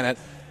this planet.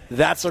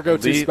 That's our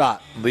go-to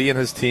spot. Lee and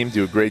his team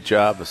do a great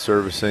job of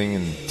servicing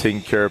and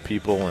taking care of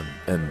people,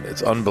 and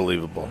it's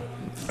unbelievable.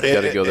 You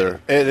got to go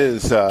there. It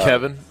is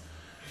Kevin,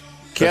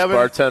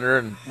 bartender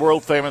and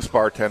world famous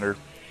bartender,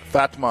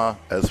 Fatima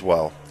as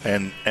well,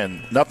 and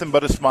nothing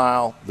but a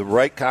smile. The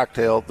right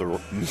cocktail,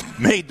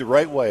 made the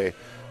right way,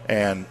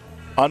 and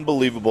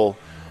unbelievable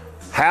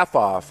half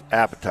off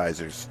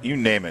appetizers. You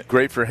name it.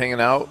 Great for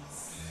hanging out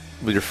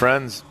with your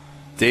friends,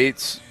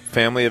 dates,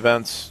 family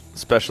events,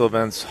 special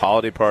events,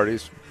 holiday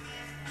parties.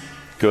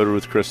 Go to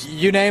Ruth Chris.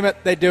 You name it,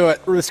 they do it.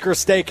 Ruth's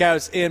Chris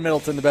Steakhouse in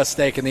Middleton, the best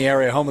steak in the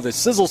area, home of the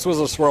Sizzle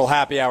Swizzle Swirl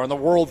Happy Hour, and the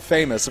world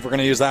famous, if we're going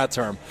to use that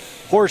term,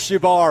 Horseshoe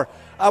Bar.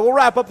 We'll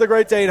wrap up the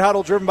Great Dane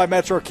Huddle, driven by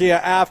Metro Kia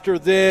after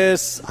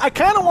this. I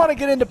kind of want to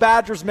get into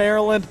Badgers,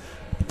 Maryland,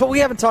 but we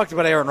haven't talked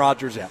about Aaron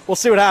Rodgers yet. We'll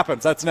see what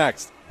happens. That's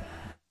next.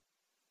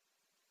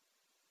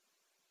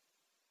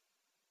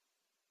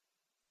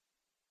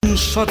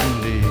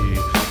 Suddenly,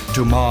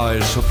 to my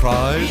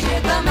surprise, He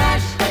did the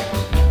mash,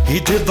 he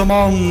did the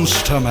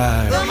monster the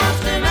mash.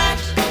 monster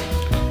mash.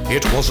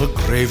 It was a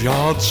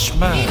graveyard He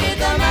smash. did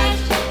the mash,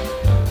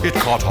 It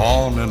caught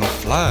on in a he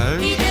flash.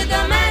 did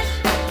the mash.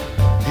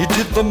 He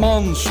did the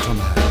monster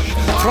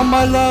mash from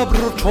my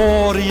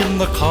laboratory in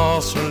the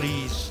castle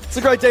east. It's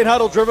the Great Dane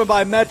Huddle, driven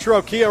by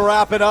Metro Kia,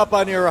 wrapping up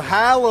on your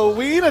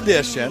Halloween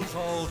edition.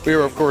 We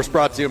are, of course,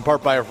 brought to you in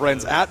part by our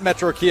friends at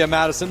Metro Kia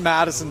Madison,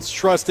 Madison's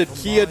trusted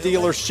Kia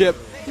dealership.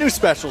 New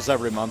specials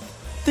every month.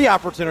 The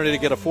opportunity to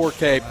get a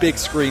 4K big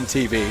screen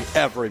TV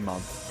every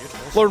month.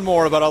 Learn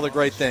more about all the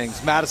great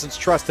things Madison's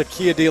trusted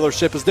Kia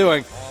dealership is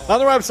doing on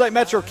their website,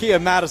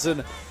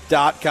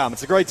 MetroKiaMadison.com.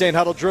 It's the Great Dane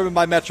Huddle, driven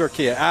by Metro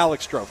Kia.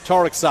 Alex Strouf,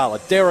 Tarek Salah,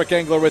 Derek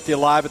Engler with you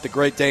live at the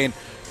Great Dane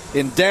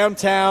in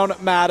downtown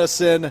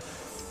Madison.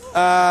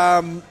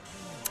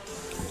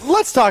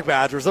 Let's talk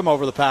Badgers. I'm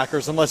over the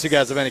Packers, unless you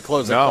guys have any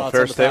closing thoughts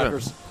on the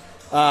Packers.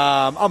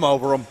 I'm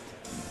over them.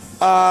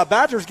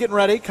 Badgers getting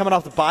ready, coming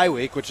off the bye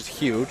week, which is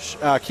huge.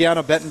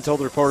 Keanu Benton told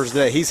the reporters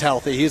today he's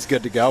healthy, he's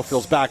good to go,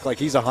 feels back like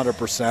he's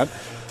 100%.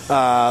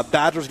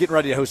 Badgers getting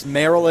ready to host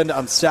Maryland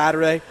on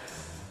Saturday.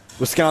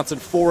 Wisconsin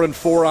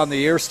 4-4 on the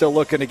year, still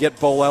looking to get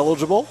bowl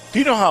eligible. Do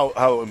you know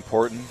how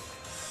important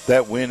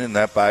that win and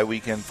that bye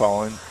weekend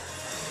following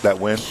that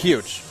win?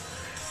 Huge.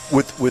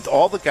 With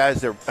all the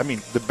guys there, I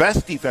mean, the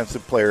best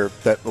defensive player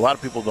that a lot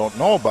of people don't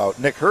know about,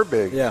 Nick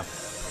Herbig,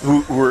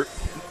 who were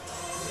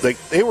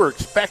they were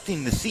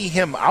expecting to see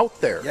him out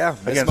there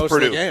against most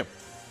Purdue. Of the game.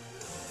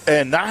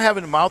 And not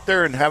having him out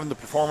there and having the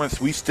performance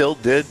we still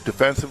did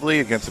defensively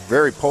against a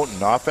very potent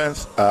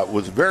offense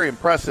was very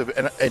impressive,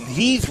 and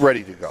he's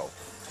ready to go.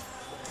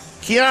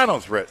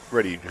 Keanu's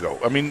ready to go.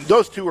 I mean,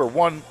 those two are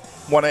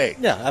 1A.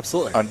 Yeah,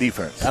 absolutely. On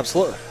defense.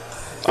 Absolutely.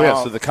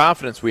 So the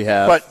confidence we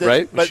have,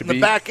 right? But in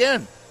the back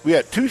end, we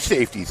had two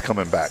safeties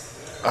coming back.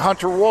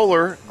 Hunter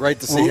Wohler. Great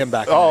to see him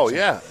back. Oh,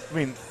 yeah. I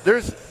mean,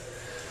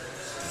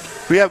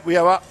 we have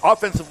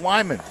offensive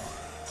linemen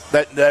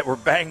that were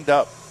banged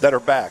up that are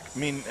back. I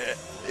mean,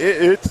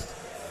 it's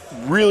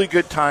really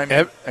good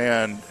timing,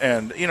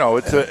 and you know,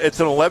 it's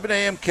an 11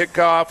 a.m.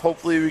 kickoff.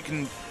 Hopefully, we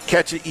can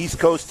catch an East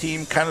Coast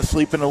team kind of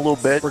sleeping a little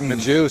bit. Bring the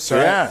juice,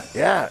 right?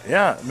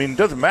 Yeah. I mean, it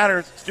doesn't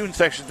matter. Student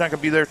section's not going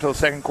to be there till the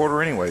second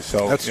quarter anyway.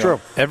 So that's true.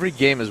 Every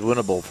game is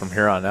winnable from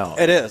here on out.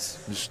 It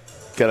is. Just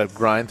got to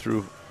grind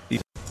through.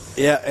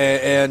 Yeah,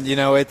 and you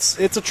know, it's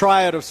a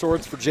tryout of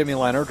sorts for Jimmy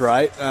Leonhard,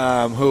 right?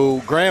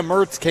 Who Graham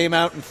Mertz came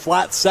out and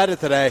flat said it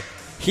today.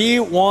 He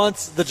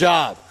wants the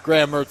job,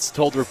 Graham Mertz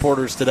told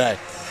reporters today.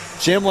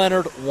 Jim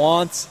Leonhard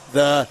wants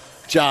the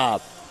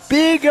job.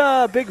 Big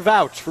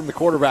vouch from the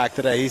quarterback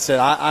today. He said,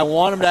 I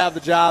want him to have the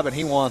job, and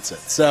he wants it.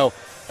 So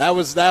that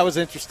was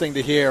interesting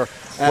to hear.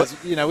 As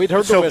you know, we'd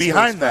heard the whispers. So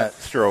behind that,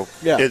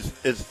 Strouf, yeah.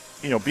 is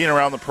you know, being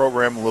around the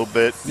program a little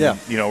bit. Yeah.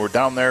 You know, we're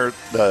down there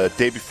the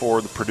day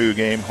before the Purdue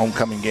game,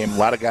 homecoming game, a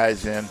lot of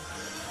guys in.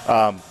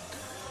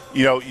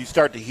 You know, you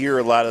start to hear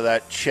a lot of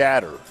that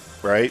chatter,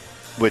 right,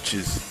 which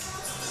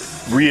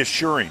is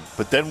reassuring.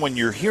 But then when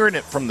you're hearing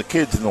it from the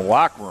kids in the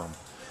locker room,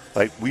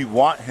 like, we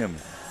want him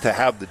to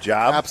have the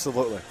job.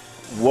 Absolutely.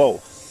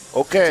 Whoa.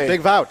 Okay. It's a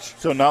big vouch.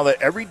 So now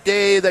that every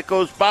day that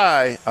goes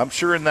by, I'm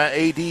sure in that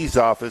AD's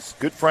office,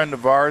 good friend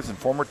of ours and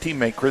former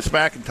teammate Chris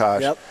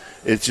McIntosh,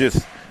 it's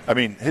just, I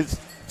mean, his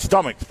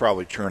stomach's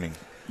probably churning,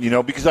 you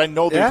know, because I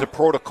know there's a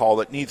protocol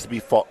that needs to be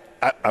followed.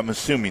 I'm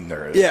assuming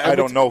there is. Yeah, I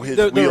don't know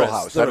his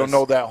wheelhouse. I don't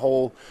know that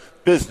whole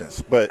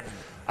business. But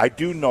I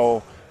do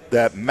know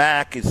that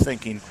Mac is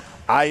thinking,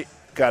 I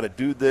got to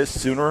do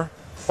this sooner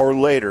or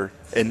later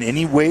in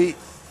any way,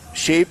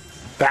 shape,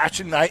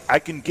 fashion. I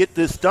can get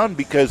this done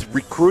because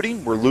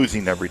recruiting, we're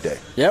losing every day.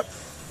 Yep.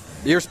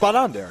 You're spot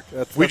on, Derek.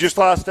 We just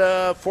lost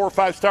a 4 or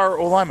 5-star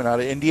O-lineman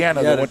out of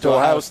Indiana that went to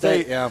Ohio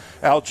State. Yeah.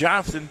 Al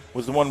Johnson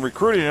was the one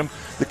recruiting him.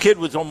 The kid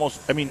was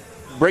almost,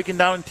 breaking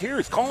down in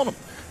tears, calling him.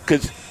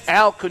 Because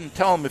Al couldn't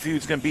tell him if he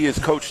was going to be his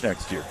coach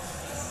next year.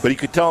 But he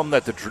could tell him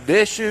that the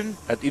tradition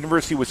at the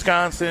University of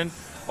Wisconsin,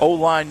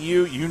 O-line,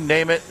 you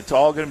name it, it's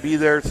all going to be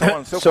there, so on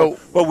and so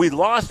forth. But we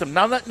lost him.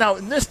 Now,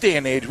 in this day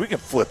and age, we can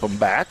flip him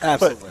back.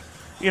 Absolutely.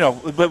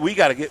 But we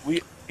got to get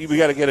we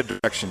got to get a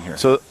direction here.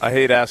 So I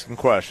hate asking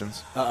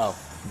questions. Uh-oh.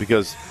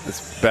 Because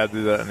it's bad to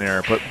do that in the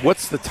air. But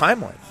what's the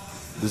timeline?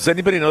 Does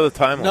anybody know the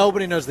timeline?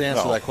 Nobody knows the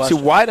answer to that question.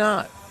 See, why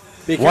not?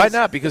 Because why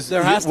not? Because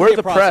there has to we're be a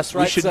the process, press.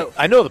 right? We should. So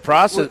I know the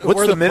process. What's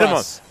we're the the minimum?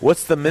 press.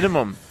 What's the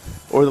minimum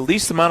or the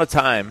least amount of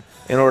time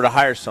in order to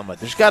hire someone?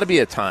 There's got to be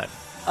a time.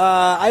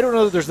 I don't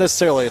know that there's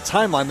necessarily a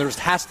timeline. There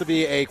has to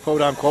be a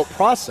quote-unquote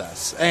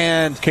process.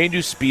 And can you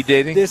do speed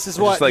dating? This is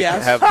what,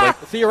 yes.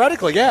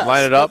 Theoretically, yes.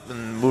 Line it up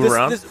and move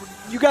around?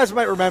 You guys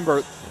might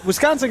remember,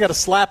 Wisconsin got a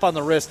slap on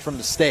the wrist from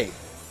the state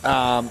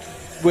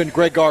when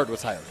Greg Gard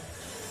was hired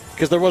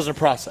because there wasn't a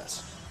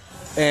process.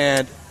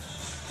 And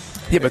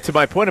yeah, but to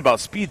my point about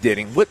speed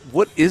dating,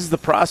 what is the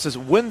process?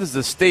 When does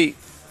the state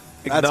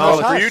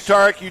acknowledge? For you,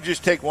 Tarek, you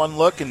just take one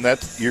look, and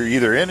you're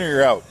either in or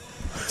you're out.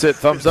 That's it.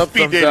 Thumbs up,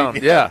 thumbs down.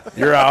 Yeah,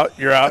 you're out.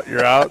 You're out.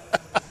 You're out.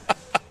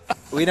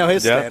 We know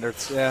his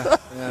standards. Yeah,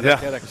 no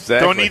kidding. Exactly.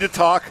 Don't need to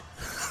talk.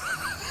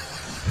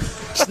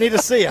 Just need to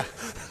see you.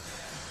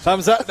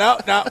 Thumbs up.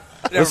 No.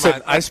 Listen,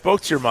 mind. I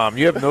spoke to your mom.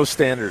 You have no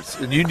standards,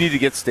 and you need to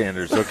get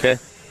standards, okay?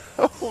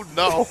 Oh,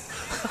 no.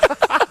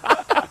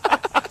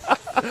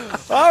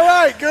 All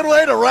right, good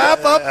way to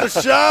wrap up the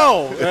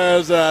show.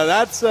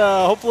 That's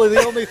hopefully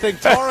the only thing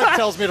Tarek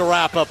tells me to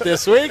wrap up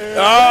this week. Oh!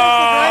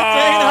 The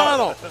Great Dane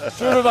Huddle.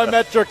 Driven by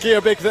Metro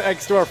Kia. Big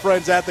thanks to our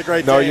friends at the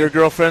Great Dane. No, your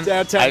girlfriend,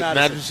 downtown I Madison.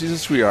 imagine she's a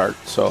sweetheart.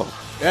 So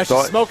yeah,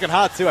 she's smoking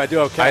hot, too. I do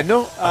okay. I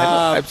know.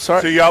 I'm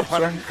sorry. So you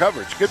outpunted your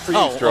coverage. Good for you,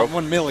 Strouf.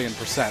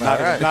 1,000,000%.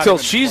 Right. Until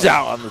she's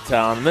out on the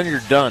town, and then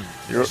you're done.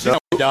 You're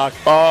dog.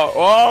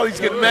 Oh, he's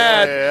getting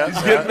mad. Yeah.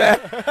 He's getting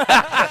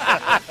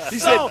mad. He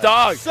said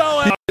dog.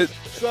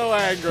 So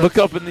angry. Look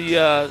up in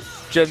the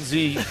Gen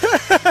Z.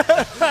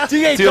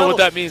 D-A-W, Deal what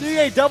that means.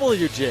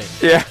 D-A-W-G.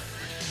 Yeah.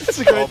 It's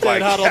a Great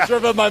Dane Huddle.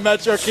 Driven by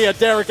Metro Kia.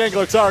 Derek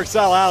Engler, Tarek,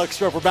 Salah, Alex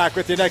Strouf. We're back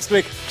with you next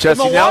week.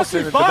 Jesse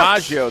Nelson and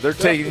DiMaggio. They're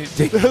taking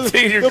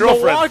your the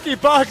girlfriend. Milwaukee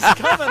Bucks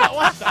coming up.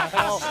 What the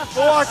hell?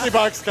 Milwaukee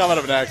Bucks coming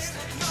up next.